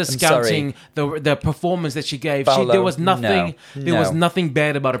already discounting the performance that she gave. Paolo, There was nothing. no. There was nothing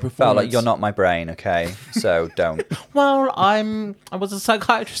bad about her performance. Paolo, you're not my brain, okay? So don't. Well, I was a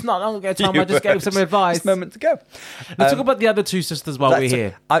psychiatrist not long ago, Tom. I just gave some advice. Just moments ago. Let's talk about the other two sisters while we're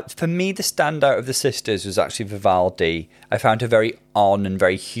here. For me, the standout of the sisters was actually Vivaldi. I found her very on and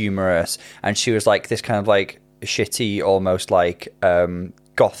very humorous, and she was like this kind of like shitty, almost like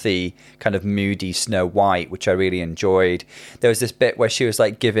gothy, kind of moody Snow White, which I really enjoyed. There was this bit where she was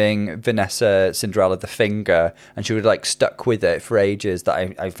like giving Vanessa Cinderella the finger, and she was like stuck with it for ages.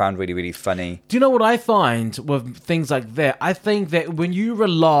 That I found really, really funny. Do you know what I find with things like that? I think that when you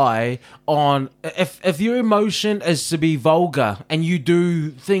rely on, if your emotion is to be vulgar and you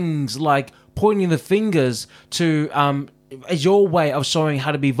do things like pointing the fingers to as your way of showing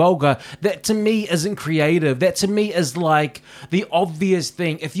how to be vulgar, that to me isn't creative. That to me is like the obvious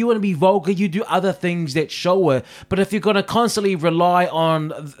thing. If you want to be vulgar, you do other things that show it. But if you're going to constantly rely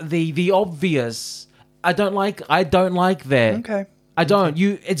on the obvious, I don't like that. Okay. I don't.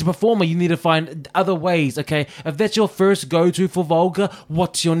 It's a performer. You need to find other ways. Okay, if that's your first go-to for vulgar,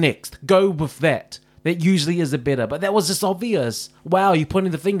 what's your next? Go with that. That usually is the better. But that was just obvious. Wow, you're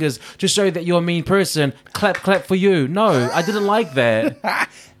pointing the fingers to show that you're a mean person. Clap, clap for you. No, I didn't like that.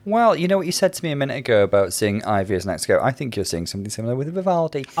 Well, you know what you said to me a minute ago about seeing Ivy as next go? I think you're seeing something similar with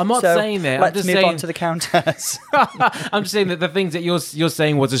Vivaldi. I'm not saying that. Let's move on to the Countess. I'm just saying that the things that you're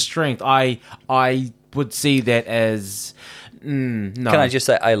saying was a strength. I would see that as... no. Can I just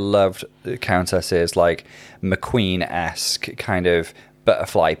say, I loved the Countess's like McQueen-esque kind of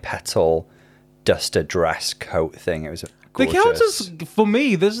butterfly petal duster dress coat thing. It was gorgeous. The Countess, for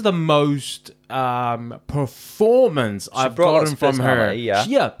me, this is the most performance I've gotten from her.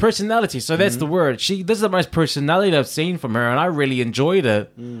 Yeah, personality. So that's the word. This is the most personality I've seen from her, and I really enjoyed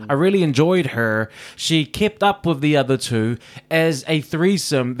it. I really enjoyed her. She kept up with the other two as a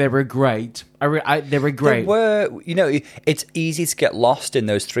threesome. They were great. They were great. They were, it's easy to get lost in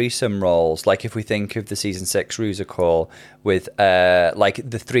those threesome roles. Like if we think of the season 6 Rusical with like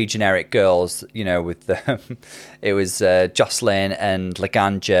the three generic girls, with it was Jocelyn and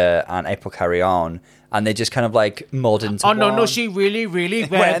Laganja and April Carrion, and they just kind of like mulled into one. No, she really, really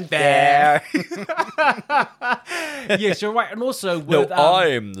went there. Yes, you're right. And also with...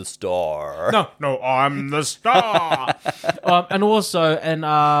 I'm the star. No, I'm the star. And also in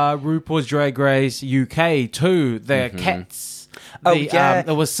RuPaul's Drag Race UK too, they're cats. Oh, yeah.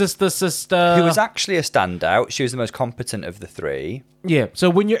 There was Sister. Who was actually a standout. She was the most competent of the three. Yeah. So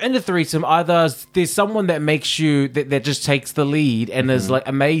when you're in a threesome, either there's someone that makes you that just takes the lead and is like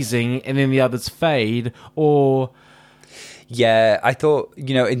amazing, and then the others fade, or. Yeah, I thought,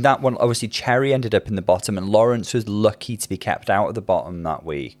 in that one, obviously Cherry ended up in the bottom, and Lawrence was lucky to be kept out of the bottom that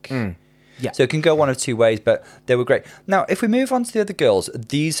week. Yeah. So it can go one of two ways, but they were great. Now, if we move on to the other girls,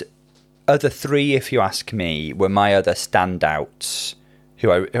 these other three, if you ask me, were my other standouts,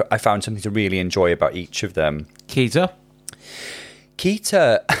 who I found something to really enjoy about each of them. Keita,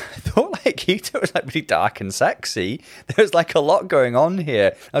 I thought Keita was really dark and sexy. There was a lot going on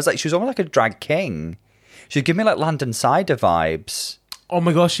here. I was she was almost like a drag king. She gave me Landon Cider vibes. Oh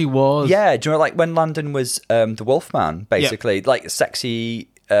my gosh, she was. Yeah, do you know when Landon was the Wolfman, basically? Yeah. Sexy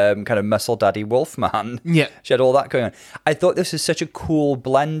kind of muscle daddy Wolfman. Yeah. She had all that going on. I thought this was such a cool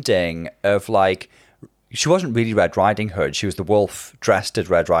blending of she wasn't really Red Riding Hood. She was the wolf dressed as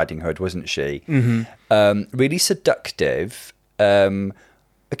Red Riding Hood, wasn't she? Mm-hmm. Really seductive. Again,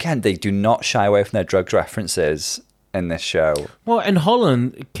 they do not shy away from their drugs references in this show. Well, in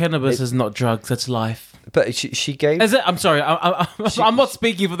Holland, cannabis is not drugs; it's life. But she gave. Is it? I'm sorry. I'm not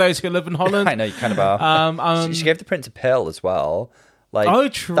speaking for those who live in Holland. I know you kind of are. She gave the prince a pill as well. Oh,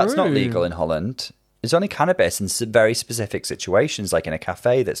 true. That's not legal in Holland. It's only cannabis in very specific situations, like in a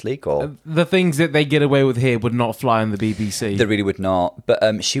cafe, that's legal. The things that they get away with here would not fly on the BBC. They really would not.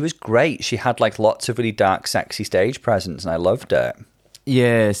 But she was great. She had lots of really dark, sexy stage presence, and I loved it.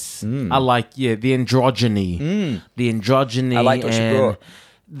 Yes. I like, the androgyny. The androgyny. I liked what she brought.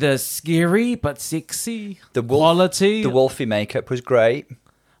 The scary but sexy the quality. The wolfy makeup was great.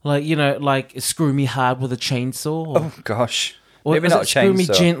 Screw me hard with a chainsaw. Oh, gosh. Or maybe not a chainsaw. Screw me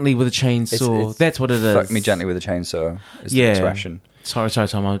gently with a chainsaw. It's That's what it is. Fuck me gently with a chainsaw is the expression. Sorry,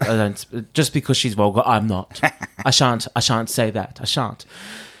 Tom. I don't. Just because she's vulgar, I'm not. I shan't say that. I shan't.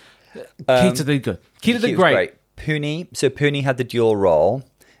 Keita did good. Keita did great. Puni. So Puni had the dual role.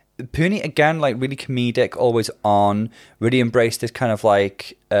 Puni, again, really comedic, always on. Really embraced this kind of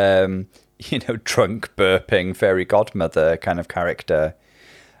drunk burping fairy godmother kind of character.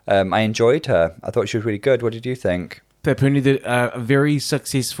 I enjoyed her. I thought she was really good. What did you think? Puni did a very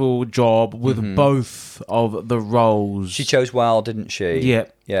successful job with both of the roles. She chose well, didn't she? Yeah.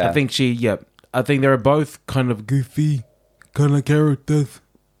 I think I think they're both kind of goofy kind of characters.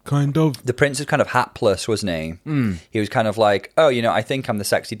 Kind of. The Prince was kind of hapless, wasn't he? He was kind of I think I'm the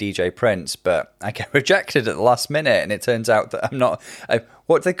sexy DJ Prince, but I get rejected at the last minute, and it turns out that I'm not.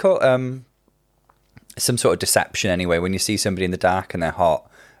 What do they call some sort of deception anyway? When you see somebody in the dark and they're hot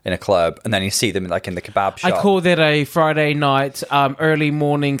in a club, and then you see them in the kebab shop. I call that a Friday night, early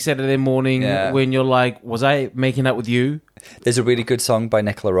morning, Saturday morning, when you're was I making out with you? There's a really good song by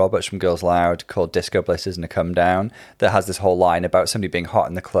Nicola Roberts from Girls Loud called Disco Bliss Isn't a Come Down that has this whole line about somebody being hot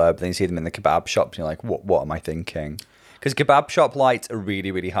in the club, then you see them in the kebab shop, and you're what am I thinking? Because kebab shop lights are really,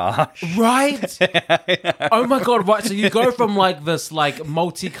 really harsh. Right? Oh my God, right. So you go from this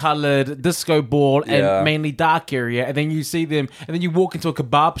multicolored disco ball and mainly dark area, and then you see them, and then you walk into a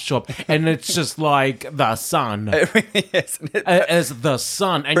kebab shop, and it's just the sun. It really is. It is the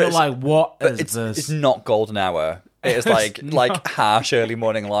sun. And you're what is this? It's not golden hour. It is harsh early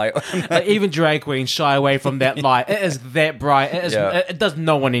morning light. Even drag queens shy away from that light. It is that bright. It does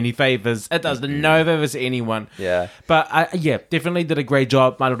no one any favors. It does no favors to anyone. Yeah. But definitely did a great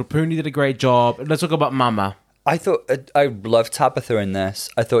job. My Little Pony did a great job. Let's talk about Mama. I thought I loved Tabitha in this.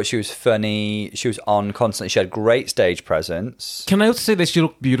 I thought she was funny. She was on constantly. She had great stage presence. Can I also say that she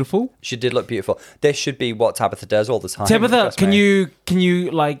looked beautiful? She did look beautiful. This should be what Tabitha does all the time. Tabitha, can you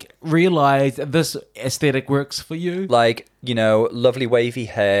realize this aesthetic works for you? Lovely wavy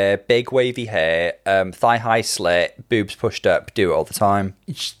hair, big wavy hair, thigh high slit, boobs pushed up. Do it all the time.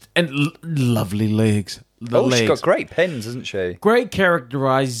 And lovely legs. Legs. She's got great pins, isn't she? Great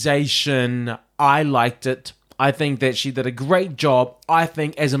characterization. I liked it. I think that she did a great job. I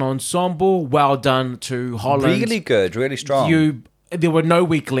think as an ensemble, well done to Holland. Really good, really strong. There were no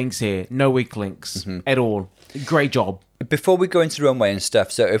weak links here. No weak links at all. Great job. Before we go into the runway and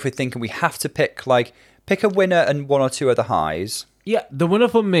stuff, so if we're thinking we have to pick a winner and one or two other highs. Yeah, the winner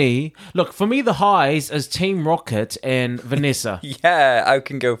for me, for me the highs is Team Rocket and Vanessa. Yeah, I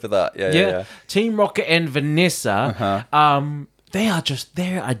can go for that. Yeah. Team Rocket and Vanessa,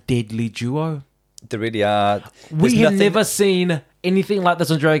 they're a deadly duo. They really are. We have never seen anything like this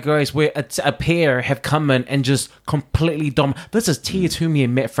on Drag Race where a pair have come in and just completely This is Tia Toomey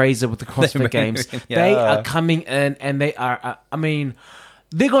and Matt Fraser with the CrossFit Games. They are coming in and they are,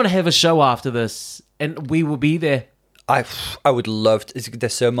 they're going to have a show after this and we will be there. I would love to, they're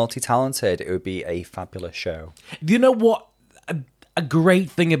so multi-talented. It would be a fabulous show. Do you know what? A great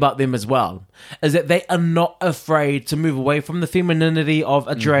thing about them as well is that they are not afraid to move away from the femininity of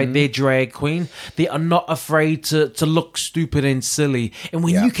a drag, their drag queen. They are not afraid to look stupid and silly. And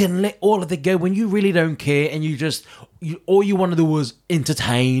when you can let all of that go, when you really don't care and all you want to do is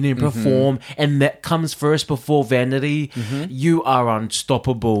entertain and perform, and that comes first before vanity, you are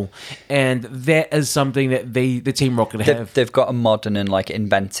unstoppable. And that is something that the Team Rocket have. They've got a modern and like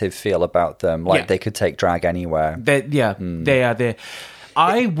inventive feel about them. Like they could take drag anywhere. They are there.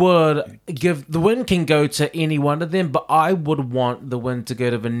 I would give the win can go to any one of them, but I would want the win to go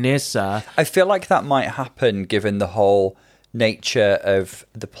to Vanessa. I feel like that might happen given the whole nature of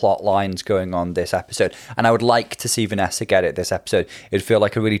the plot lines going on this episode, and I would like to see Vanessa get it this episode. It'd feel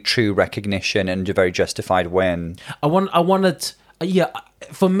like a really true recognition and a very justified win. I wanted,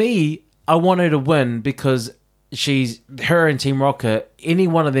 for me, I wanted to win because her and Team Rocket, any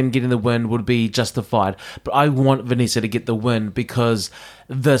one of them getting the win would be justified, but I want Vanessa to get the win because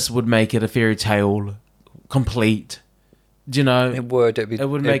this would make it a fairy tale complete. Do you know? It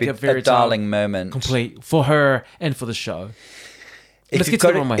would make a fairy tale darling moment complete for her and for the show. If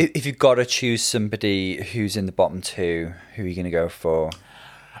you've got to choose somebody who's in the bottom two, who are you going to go for?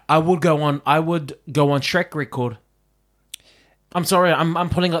 I would go on track record. I'm sorry, I'm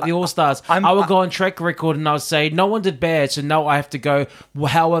pulling up the All Stars. I would go on track record and I would say no one did bad, so now I have to go.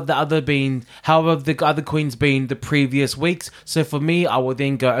 How have the other queens been the previous weeks? So for me, I would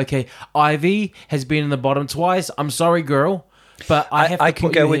then go. Okay, Ivy has been in the bottom twice. I'm sorry, girl, but I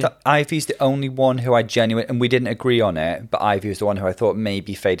can go with Ivy's the only one who I genuinely, and we didn't agree on it, but Ivy was the one who I thought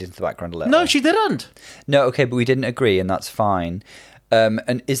maybe faded into the background a little. No, she didn't. No, okay, but we didn't agree, and that's fine.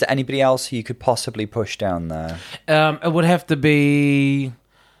 And is there anybody else who you could possibly push down there? It would have to be...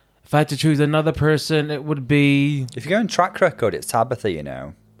 If I had to choose another person, it would be... If you go on track record, it's Tabitha, you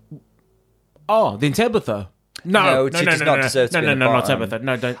know. Oh, then Tabitha. No, she does not deserve to be in the bottom. Not Tabitha.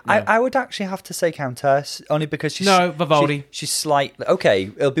 No, don't. No. I would actually have to say Countess, only because she's... No, Vivaldi. She's slightly...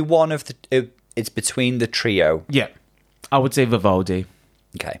 Okay, it'll be one of the... It's between the trio. Yeah. I would say Vivaldi.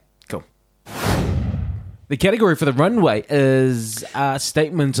 Okay. Cool. The category for the runway is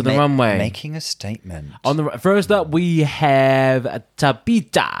statement to the runway. Making a statement. First up, we have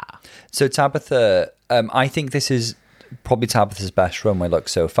Tabitha. So Tabitha, I think this is probably Tabitha's best runway look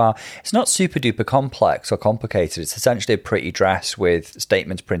so far. It's not super duper complex or complicated. It's essentially a pretty dress with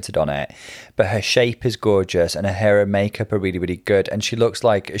statements printed on it, but her shape is gorgeous and her hair and makeup are really, really good. And she looks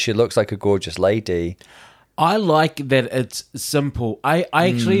like a gorgeous lady. I like that it's simple. I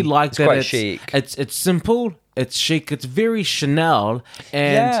actually like that quite chic. It's simple, it's chic, it's very Chanel,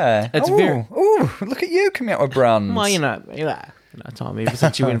 and it's very... Ooh, look at you coming out with brands. Well, you know, Tommy, ever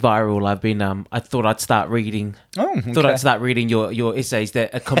since you went viral, I've been, I thought I'd start reading. Oh, okay. Thought I'd start reading your essays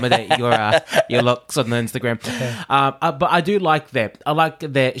that accommodate your looks on the Instagram. Okay. But I do like that. I like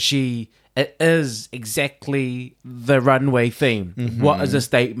that it is exactly the runway theme. Mm-hmm. What is a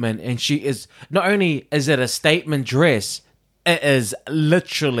statement? And she is, not only is it a statement dress, it is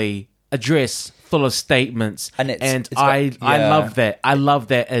literally a dress full of statements. And I love that. I love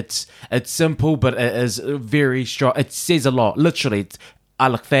that it's simple, but it is very strong. It says a lot. Literally, I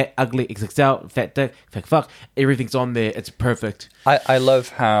look fat, ugly, XXL, fat dick, fat fuck. Everything's on there. It's perfect. I love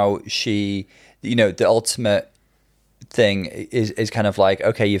how she, the ultimate thing is kind of like,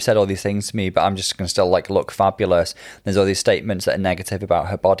 okay, you've said all these things to me, but I'm just going to still like look fabulous. There's all these statements that are negative about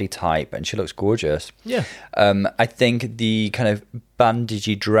her body type, and she looks gorgeous. Yeah. I think the kind of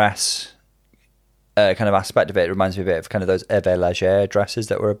bandagey dress kind of aspect of it reminds me a bit of kind of those Eve Leger dresses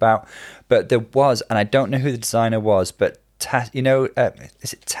that were about. But there was, and I don't know who the designer was, but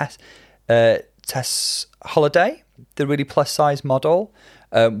is it Tess Holiday, the really plus size model?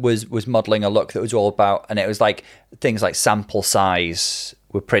 Was modelling a look that was all about, and it was like things like sample size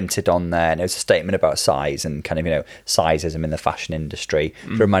were printed on there, and it was a statement about size and kind of, sizeism in the fashion industry.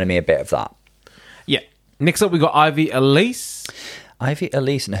 It reminded me a bit of that. Yeah. Next up, we got Ivy Elise. Ivy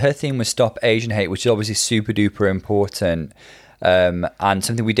Elise, and her theme was Stop Asian Hate, which is obviously super duper important. And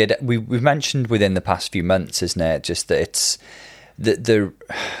something we've mentioned within the past few months, isn't it? Just that it's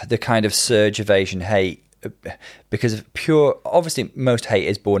the kind of surge of Asian hate, because of obviously most hate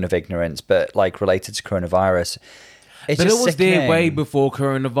is born of ignorance, but like related to coronavirus, It's but it just was there sickening. way before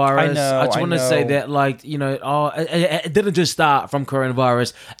coronavirus. I just want to say know. that, like, you know, it didn't just start from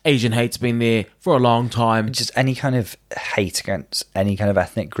coronavirus. Asian hate's been there for a long time. Just any kind of hate against any kind of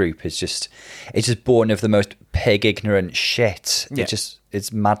ethnic group is just, it's just born of the most pig ignorant shit. Yeah.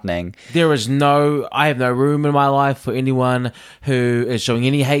 It's maddening. I have no room in my life for anyone who is showing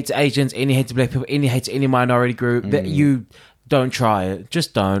any hate to Asians, any hate to black people, any hate to any minority group. That you don't try it.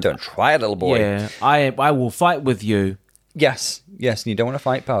 Just don't. Don't try it, little boy. Yeah, I will fight with you. Yes, and you don't want to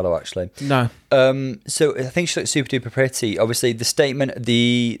fight Paolo, actually. No. So I think she looks super duper pretty. Obviously, the statement,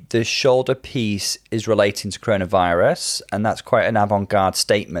 the shoulder piece is relating to coronavirus, and that's quite an avant-garde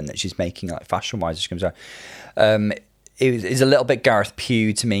statement that she's making, like fashion-wise, as she comes out. It is a little bit Gareth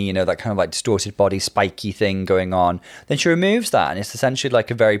Pugh to me, you know, that kind of like distorted body, spiky thing going on. Then she removes that, and it's essentially like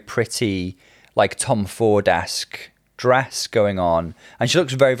a very pretty, like Tom Ford-esque dress going on, and she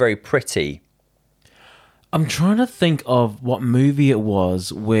looks very, very pretty. I'm trying to think of what movie it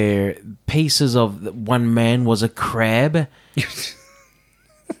was where pieces of one man was a crab.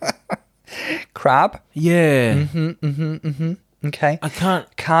 Crab? Yeah. Okay. I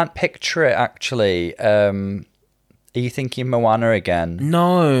Can't picture it, actually. Are you thinking Moana again?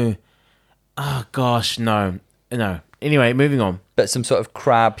 No. Oh, gosh, no. Anyway, moving on. But some sort of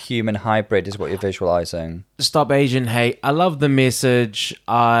crab-human hybrid is what you're visualizing. Stop Asian hate. I love the message.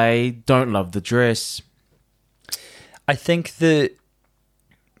 I don't love the dress. I think that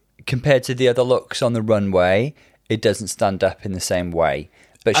compared to the other looks on the runway, it doesn't stand up in the same way.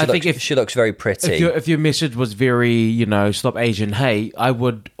 But she looks very pretty. If your message was very, you know, stop Asian hate, I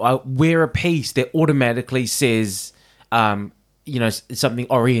wear a piece that automatically says, you know, something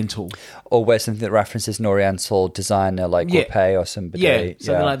Oriental. Or wear something that references an Oriental designer like Guopei or somebody. Yeah,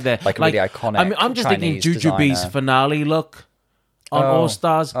 something like that. Like a really iconic I mean, I'm just Chinese thinking Jujubee's designer. finale look on All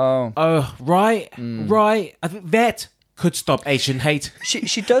Stars. Oh. Right. I think that could stop Asian hate.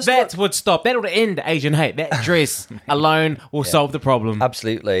 She does That look... would stop. That would end Asian hate. That dress alone will solve the problem.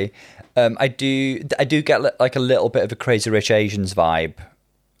 Absolutely. I do get like a little bit of a Crazy Rich Asians vibe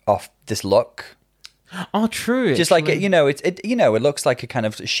off this look. Oh, true. Just actually. like it looks like a kind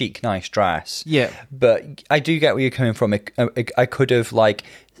of chic, nice dress. Yeah. But I do get where you're coming from. I could have like,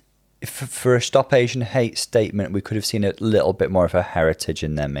 for a Stop Asian Hate statement, we could have seen a little bit more of her heritage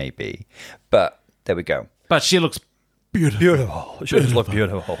in there, maybe. But there we go. But she looks beautiful. Beautiful. She does look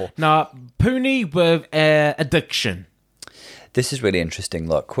beautiful. Now, Puni with addiction. This is really interesting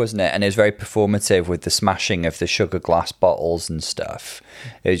look, wasn't it? And it was very performative with the smashing of the sugar glass bottles and stuff.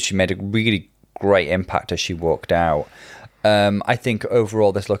 She made a really great impact as she walked out. I think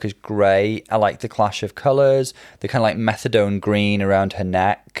overall this look is great. I like the clash of colours, the kind of like methadone green around her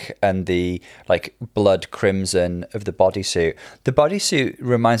neck and the like blood crimson of the bodysuit. The bodysuit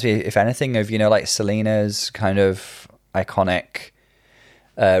reminds me, if anything, of, you know, like Selena's kind of iconic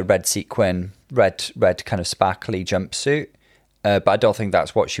red sequin, red kind of sparkly jumpsuit. But I don't think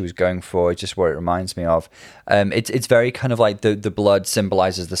that's what she was going for. It's just what it reminds me of. It's very kind of like the blood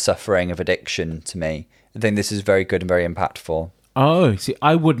symbolizes the suffering of addiction to me. I think this is very good and very impactful. Oh, see,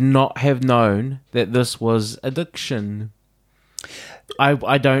 I would not have known that this was addiction.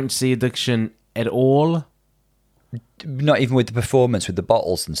 I don't see addiction at all. Not even with the performance with the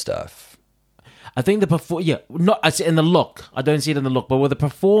bottles and stuff. I think I see it in the look. I don't see it in the look, but with the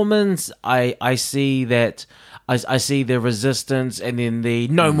performance, I see that. I see the resistance and then the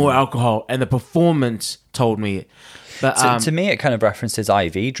no more alcohol, and the performance told me it. But To me, it kind of references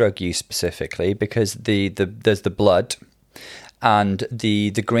IV drug use specifically because there's the blood, and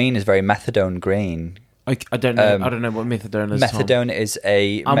the green is very methadone green. I don't know. I don't know what methadone is. Methadone is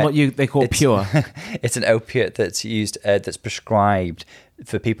a what they call pure. It's an opiate that's used that's prescribed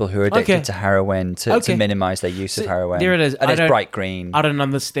for people who are addicted to heroin to minimize their use of heroin. There it is. And it's bright green. I don't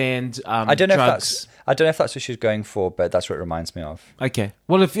understand. I don't know drugs. I don't know if that's what she was going for, but that's what it reminds me of. Okay.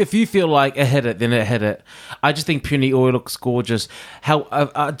 Well, if you feel like it hit it, then it hit it. I just think Puny Oil looks gorgeous.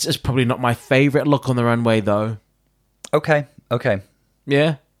 It's probably not my favorite look on the runway, though. Okay.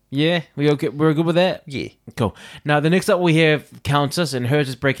 Yeah, we're good with that? Yeah. Cool. Now, the next up we have Countess, and hers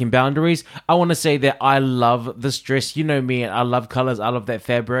is Breaking Boundaries. I want to say that I love this dress. You know me, I love colours. I love that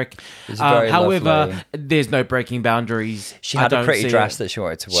fabric. It's very however, lovely. There's no breaking boundaries. She had a pretty dress that she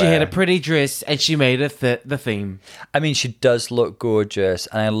wanted to wear. She had a pretty dress, and she made it fit the theme. I mean, she does look gorgeous,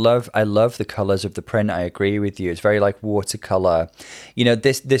 and I love the colours of the print. I agree with you. It's very like watercolour. You know,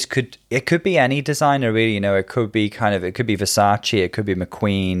 this could be any designer really. You know, it could be Versace, it could be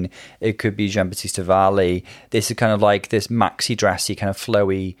McQueen, it could be Giambattista Valli. This is kind of like this maxi dressy, kind of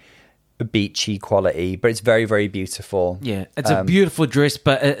flowy beachy quality, but it's very, very beautiful. Yeah, it's a beautiful dress,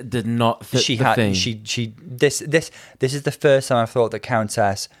 but it did not fit the theme. This is the first time I've thought that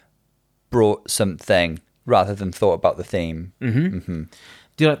Countess brought something rather than thought about the theme. Do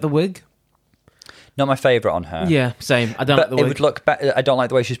you like the wig? Not my favourite on her. Yeah, same. I don't like the wig. It would look better. I don't like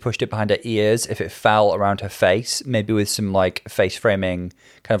the way she's pushed it behind her ears. If it fell around her face, maybe with some like face framing,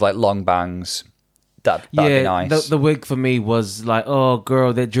 kind of like long bangs, that'd be nice. The wig for me was like, oh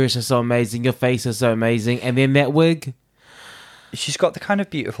girl, that dress is so amazing, your face is so amazing, and then that wig. She's got the kind of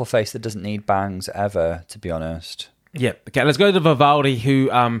beautiful face that doesn't need bangs ever, to be honest. Yeah. Okay, let's go to Vivaldi,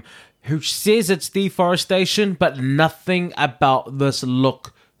 who says it's deforestation, but nothing about this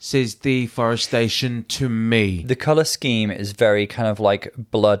look says deforestation to me. The colour scheme is very kind of like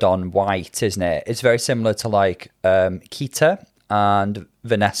blood on white, isn't it? It's very similar to like Kita and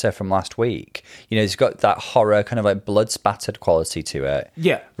Vanessa from last week. You know, it's got that horror kind of like blood spattered quality to it.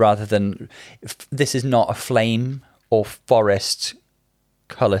 Yeah. Rather than, this is not a flame or forest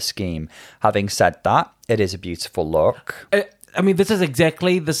colour scheme. Having said that, it is a beautiful look. I mean, this is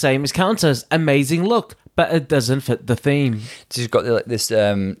exactly the same as Countess. Amazing look. But it doesn't fit the theme. She's got like this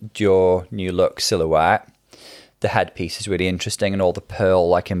Dior New Look silhouette. The headpiece is really interesting, and all the pearl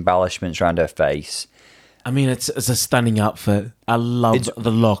like embellishments around her face. I mean, it's a stunning outfit. I love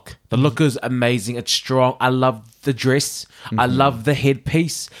the look. The look is amazing. It's strong. I love the dress. I love the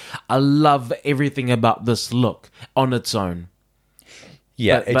headpiece. I love everything about this look on its own.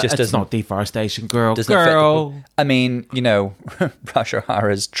 Yeah, but just it's doesn't. Not deforestation, girl. Girl. I mean, you know, Raja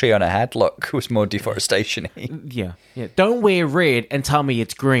O'Hara's tree on her head look was more deforestation-y. Yeah. Don't wear red and tell me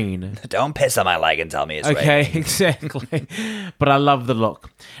it's green. Don't piss on my leg and tell me it's red. Okay, exactly. But I love the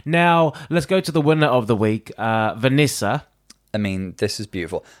look. Now, let's go to the winner of the week, Vanessa. I mean, this is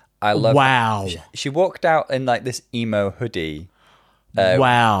beautiful. I love. Wow. She walked out in like this emo hoodie.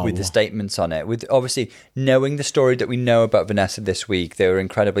 Wow. With the statements on it. With obviously knowing the story that we know about Vanessa this week, there were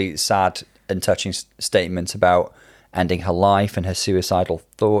incredibly sad and touching statements about ending her life and her suicidal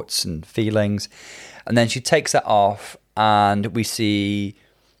thoughts and feelings. And then she takes that off, and we see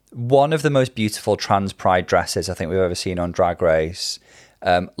one of the most beautiful trans pride dresses I think we've ever seen on Drag Race.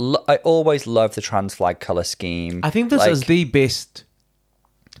 I always love the trans flag colour scheme. I think this is the best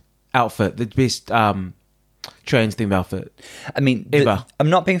outfit, the best trans theme outfit. I mean, ever. I'm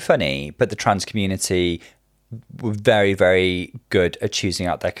not being funny, but the trans community were very, very good at choosing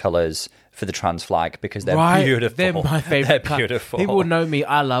out their colours for the trans flag because they're beautiful. They're my favourite. They're beautiful. People know me.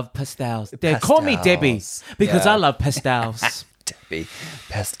 I love pastels. They call me Debbie because I love pastels. Debbie,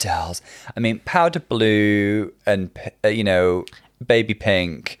 pastels. I mean, powder blue and baby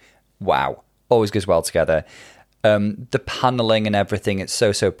pink. Wow, always goes well together. The paneling and everything, it's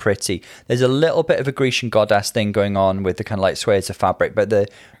so pretty. There's a little bit of a Grecian goddess thing going on with the kind of like swathes of fabric, but the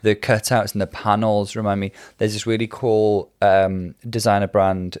cutouts and the panels remind me. There's this really cool designer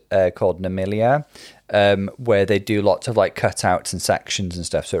brand called Namilia, where they do lots of like cutouts and sections and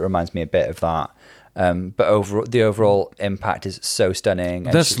stuff, so it reminds me a bit of that. But the overall impact is so stunning.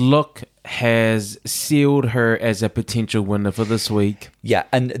 This look has sealed her as a potential winner for this week. Yeah,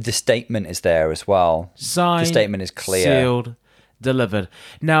 and the statement is there as well. Signed, the statement is clear. Sealed, delivered.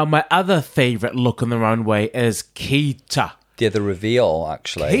 Now, my other favourite look on the runway is Kita. The reveal,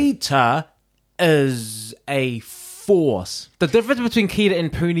 actually. Kita is a force. The difference between Kita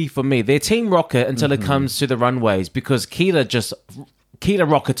and Puni for me, they're Team Rocket until it comes to the runways, because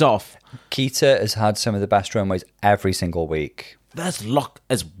Kita rockets off. Kita has had some of the best runways every single week. This look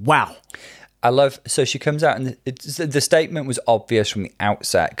is wow. So she comes out, and the statement was obvious from the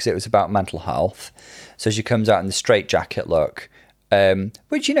outset because it was about mental health. So she comes out in the straight jacket look,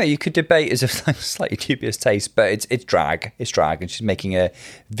 which, you could debate as a slightly dubious taste, but it's drag. It's drag, and she's making a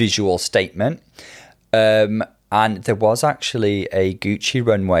visual statement. And there was actually a Gucci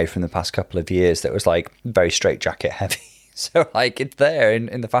runway from the past couple of years that was like very straight jacket heavy. So, it's there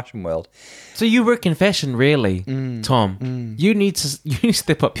in the fashion world. So you work in fashion, really, Tom? You need to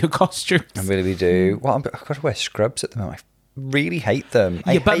step up your costumes. I really do. Well, I've got to wear scrubs at the moment. I really hate them.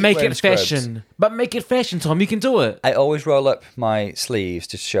 But make it fashion. But make it fashion, Tom. You can do it. I always roll up my sleeves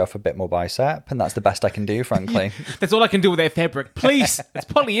to show off a bit more bicep, and that's the best I can do, frankly. That's all I can do with that fabric. Please, it's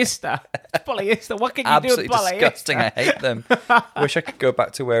polyester. It's polyester. What can you Absolutely do with polyester? Disgusting. I hate them. Wish I could go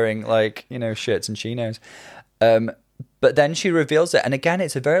back to wearing shirts and chinos. But then she reveals it, and again,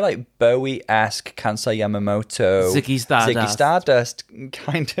 it's a very like Bowie-esque Kansai Yamamoto, Ziggy Stardust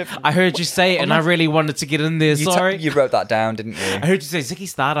kind of. I heard you say it, and I really wanted to get in there. Sorry, you wrote that down, didn't you? I heard you say Ziggy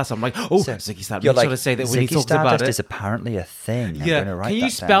Stardust. I'm like, Ziggy Stardust. You're Make like, sure to say that when he Ziggy talks about Stardust it. is apparently a thing. I'm Yeah, gonna write can you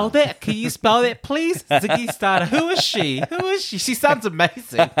that spell down. that? Can you spell that, please? Ziggy Stardust. Who is she? Who is she? She sounds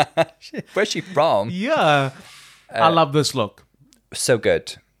amazing. Where's she from? Yeah, I love this look. So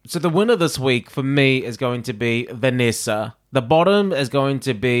good. So the winner this week for me is going to be Vanessa. The bottom is going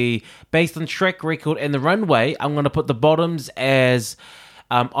to be based on track record and the runway. I'm going to put the bottoms as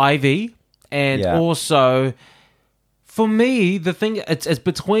Ivy, and also for me the thing it's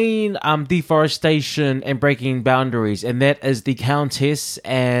between Deforestation and Breaking Boundaries, and that is the Countess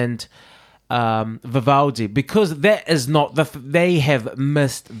and Vivaldi, because that is not they have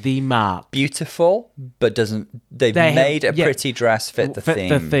missed the mark. Beautiful, but they've made a pretty dress fit the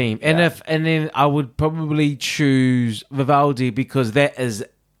theme. And then I would probably choose Vivaldi because that is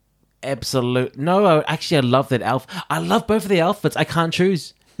absolute. No, actually, I love that outfit. I love both of the outfits. I can't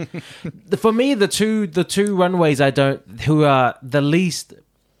choose. For me, the two runways who are the least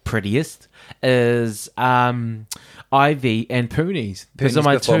prettiest is Ivy and Poonies.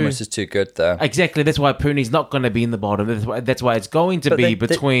 Poonies' performance is too good, though. Exactly. That's why Poonies not going to be in the bottom. That's why it's going to be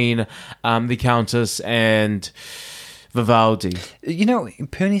between the Countess and Vivaldi. You know,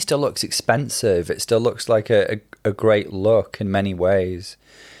 Poonie still looks expensive. It still looks like a great look in many ways.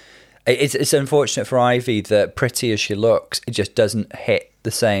 It's unfortunate for Ivy that, pretty as she looks, it just doesn't hit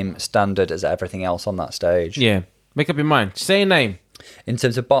the same standard as everything else on that stage. Yeah. Make up your mind. Say a name. In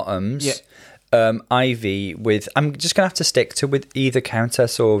terms of bottoms, Ivy with... I'm just going to have to stick with either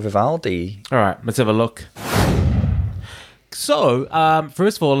Countess or Vivaldi. All right, let's have a look. So,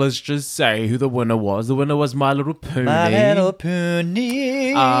 first of all, let's just say who the winner was. The winner was My Little Pony. My Little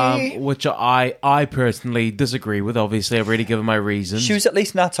Pony. Which I personally disagree with. Obviously, I've already given my reasons. She was at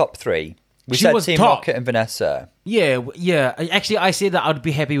least in our top three. We said Team Rocket and Vanessa. Yeah. Actually, I said that I'd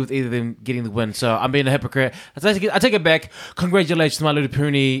be happy with either of them getting the win, so I'm being a hypocrite. I take it back. Congratulations, My Little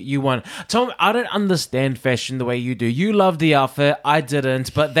Pony. You won. Tom, I don't understand fashion the way you do. You loved the outfit. I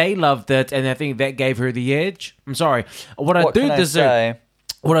didn't, but they loved it, and I think that gave her the edge. I'm sorry. What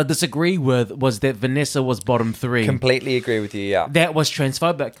I disagree with was that Vanessa was bottom 3. Completely agree with you, yeah. That was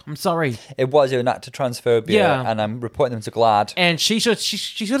transphobic. I'm sorry. It was an act of transphobia, and I'm reporting them to GLAAD. And she should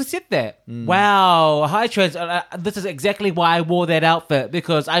have said that. Wow, hi trans. This is exactly why I wore that outfit,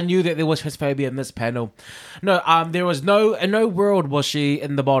 because I knew that there was transphobia in this panel. No, there was in no world was she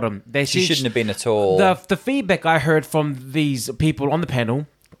in the bottom. She shouldn't have been at all. The feedback I heard from these people on the panel,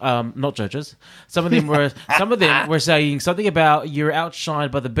 not judges. Some of them were saying something about you're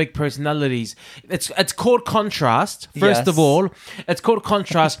outshined by the big personalities. It's called contrast. First of all, it's called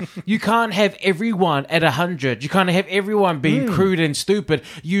contrast. You can't have everyone at 100. You can't have everyone being crude and stupid.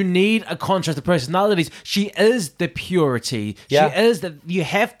 You need a contrast of personalities. She is the purity. Yeah. She is that. You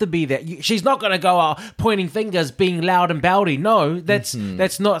have to be that. She's not going to go out pointing fingers, being loud and bawdy. No, that's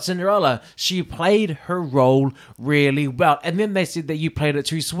not Cinderella. She played her role really well. And then they said that you played it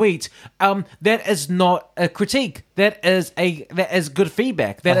too sweet. That is not a critique. That is good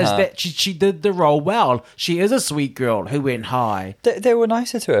feedback. That is that she did the role well. She is a sweet girl who went high. They were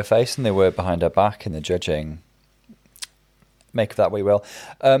nicer to her face than they were behind her back in the judging. Make of that what you will.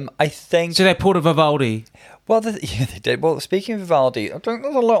 I think... So they pulled a Vivaldi. Well, they did. Well, speaking of Vivaldi, I think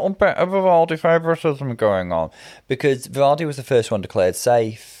there's a little bit of Vivaldi favoritism going on, because Vivaldi was the first one declared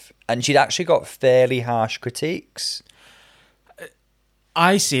safe, and she'd actually got fairly harsh critiques.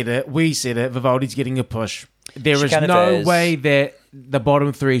 I said it. We said it. Vivaldi's getting a push. There is no way that the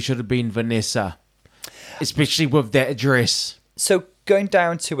bottom 3 should have been Vanessa, especially with that dress. So going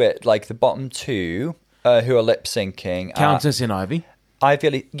down to it, like the bottom 2 who are lip syncing, Countess and Ivy.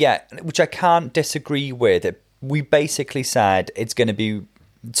 Ivy, which I can't disagree with. We basically said it's going to be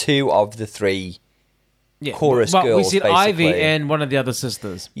 2 of the 3. Chorus girls, we said basically. Ivy and one of the other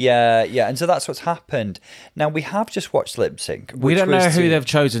sisters. Yeah, and so that's what's happened. Now, we have just watched Lip Sync. We don't know who they've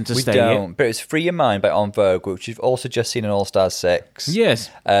chosen to stay We don't, but it's Free Your Mind by En Vogue, which you've also just seen in All Stars 6.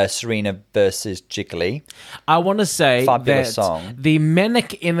 Yes. Serena versus Jiggly. I want to say Fabulous that song. The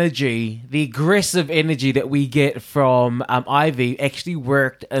manic energy, the aggressive energy that we get from Ivy actually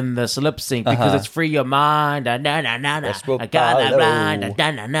worked in this lip sync, because it's Free Your Mind,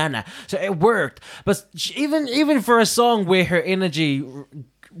 So it worked. But even for a song where her energy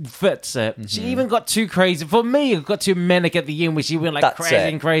fits it. She even got too crazy. For me, it got too manic at the end where she went like That's crazy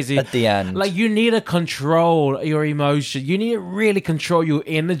it. and crazy. At the end. Like, you need to control your emotion. You need to really control your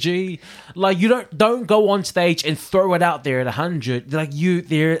energy. Like, you don't go on stage and throw it out there at 100. Like,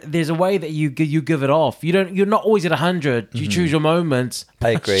 there's a way that you give it off. You're not always at 100. You choose your moments.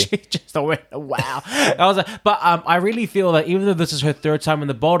 I agree. She just went, wow. I was like, but I really feel that even though this is her third time in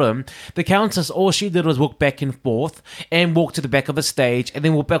the bottom, the Countess, all she did was walk back and forth and walk to the back of the stage and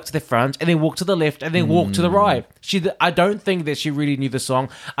then walk back to the front and then walk to the left and then walk to the right. I don't think that she really knew the song.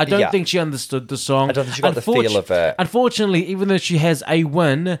 I don't think she understood the song. I don't think she got the feel of it. Unfortunately, even though she has a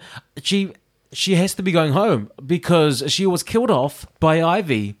win, she has to be going home because she was killed off by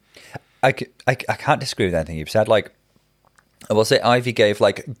Ivy. I can't disagree with anything you've said. Like, I will say Ivy gave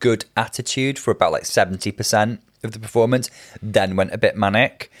like good attitude for about like 70% of the performance, then went a bit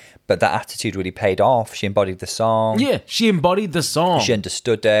manic, but that attitude really paid off. She embodied the song. Yeah, she embodied the song. She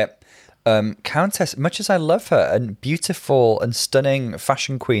understood it. Countess, much as I love her and beautiful and stunning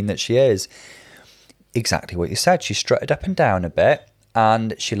fashion queen that she is, exactly what you said. She strutted up and down a bit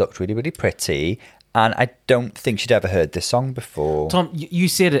and she looked really, really pretty. And I don't think she'd ever heard this song before. Tom, you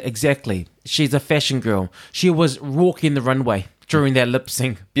said it exactly. She's a fashion girl. She was walking the runway during that lip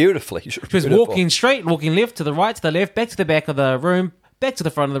sync. Beautifully. She was walking straight, walking left to the right, to the left, back to the back of the room, back to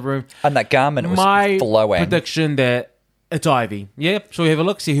the front of the room. And that garment was my flowing. prediction that it's Ivy. Yeah, shall we have a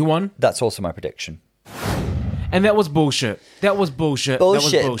look, see who won? That's also my prediction. And that was bullshit. That was bullshit.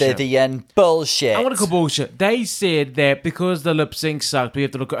 Bullshit, That was bullshit. Vivian. Bullshit. I want to call bullshit. They said that because the lip sync sucked, we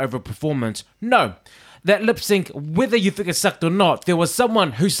have to look at overall performance. No. That lip sync, whether you think it sucked or not, there was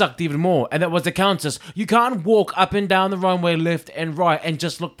someone who sucked even more, and that was the Countess. You can't walk up and down the runway left and right and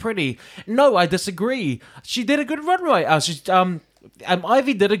just look pretty. No, I disagree. She did a good runway.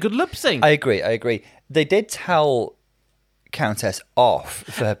 Ivy did a good lip sync. I agree. They did tell Countess off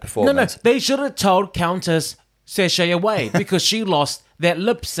for her performance. No, they should have told Countess sashay away because she lost that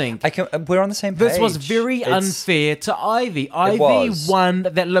lip sync. We're on the same page. This was very unfair to Ivy. Ivy won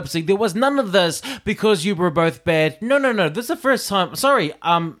that lip sync. There was none of this because you were both bad. No. This is the first time. Sorry,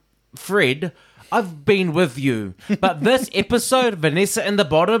 Fred. I've been with you. But this episode, Vanessa in the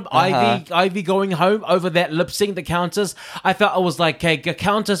bottom, Ivy going home over that lip sync, the Countess, I felt I was like, okay,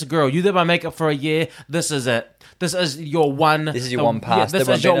 Countess girl, you did my makeup for a year. This is it. This is your one. This is your one pass. Yeah, this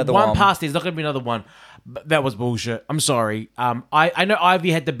is your one pass. There's not going to be another one. But that was bullshit. I'm sorry. I know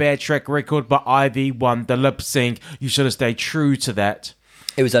Ivy had the bad track record, but Ivy won the lip sync. You should have stayed true to that.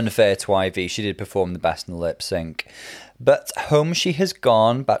 It was unfair to Ivy. She did perform the best in the lip sync. But home she has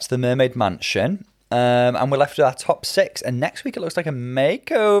gone, back to the Mermaid Mansion. And we're left with our top 6. And next week it looks like a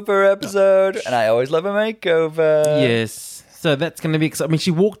makeover episode. And I always love a makeover. Yes. So that's going to be exciting. I mean,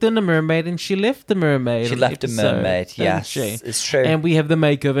 she walked in a mermaid and she left the mermaid. She left a mermaid, yes. It's true. And we have the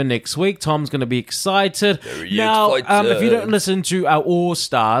makeover next week. Tom's going to be excited. If you don't listen to our All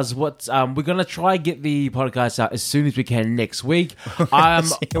Stars, we're going to try get the podcast out as soon as we can next week. See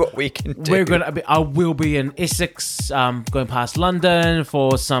what we can do. I will be in Essex, going past London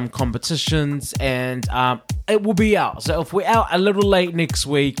for some competitions, and it will be out. So if we're out a little late next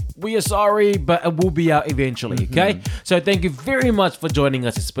week, we are sorry, but it will be out eventually, okay? So thank you very much for joining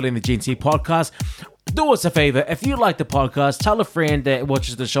us at Spilling the GNT podcast. Do us a favor, if you like the podcast, tell a friend that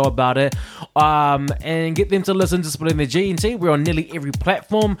watches the show about it, and get them to listen to Spilling the GNT. We're on nearly every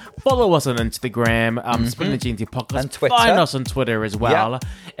platform. Follow us on Instagram, Spilling the GNT podcast. And Twitter. Find us on Twitter as well. Yep.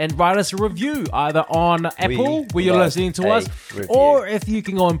 And write us a review either on Apple, where you're listening to us, review. or if you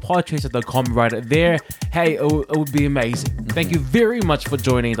can go on podchaser.com, write it there. Hey, it would be amazing. Thank you very much for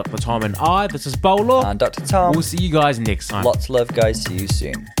joining Dr. Tom and I. This is Bolo. And Dr. Tom. We'll see you guys next time. Lots of love, guys. See you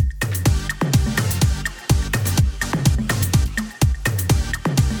soon.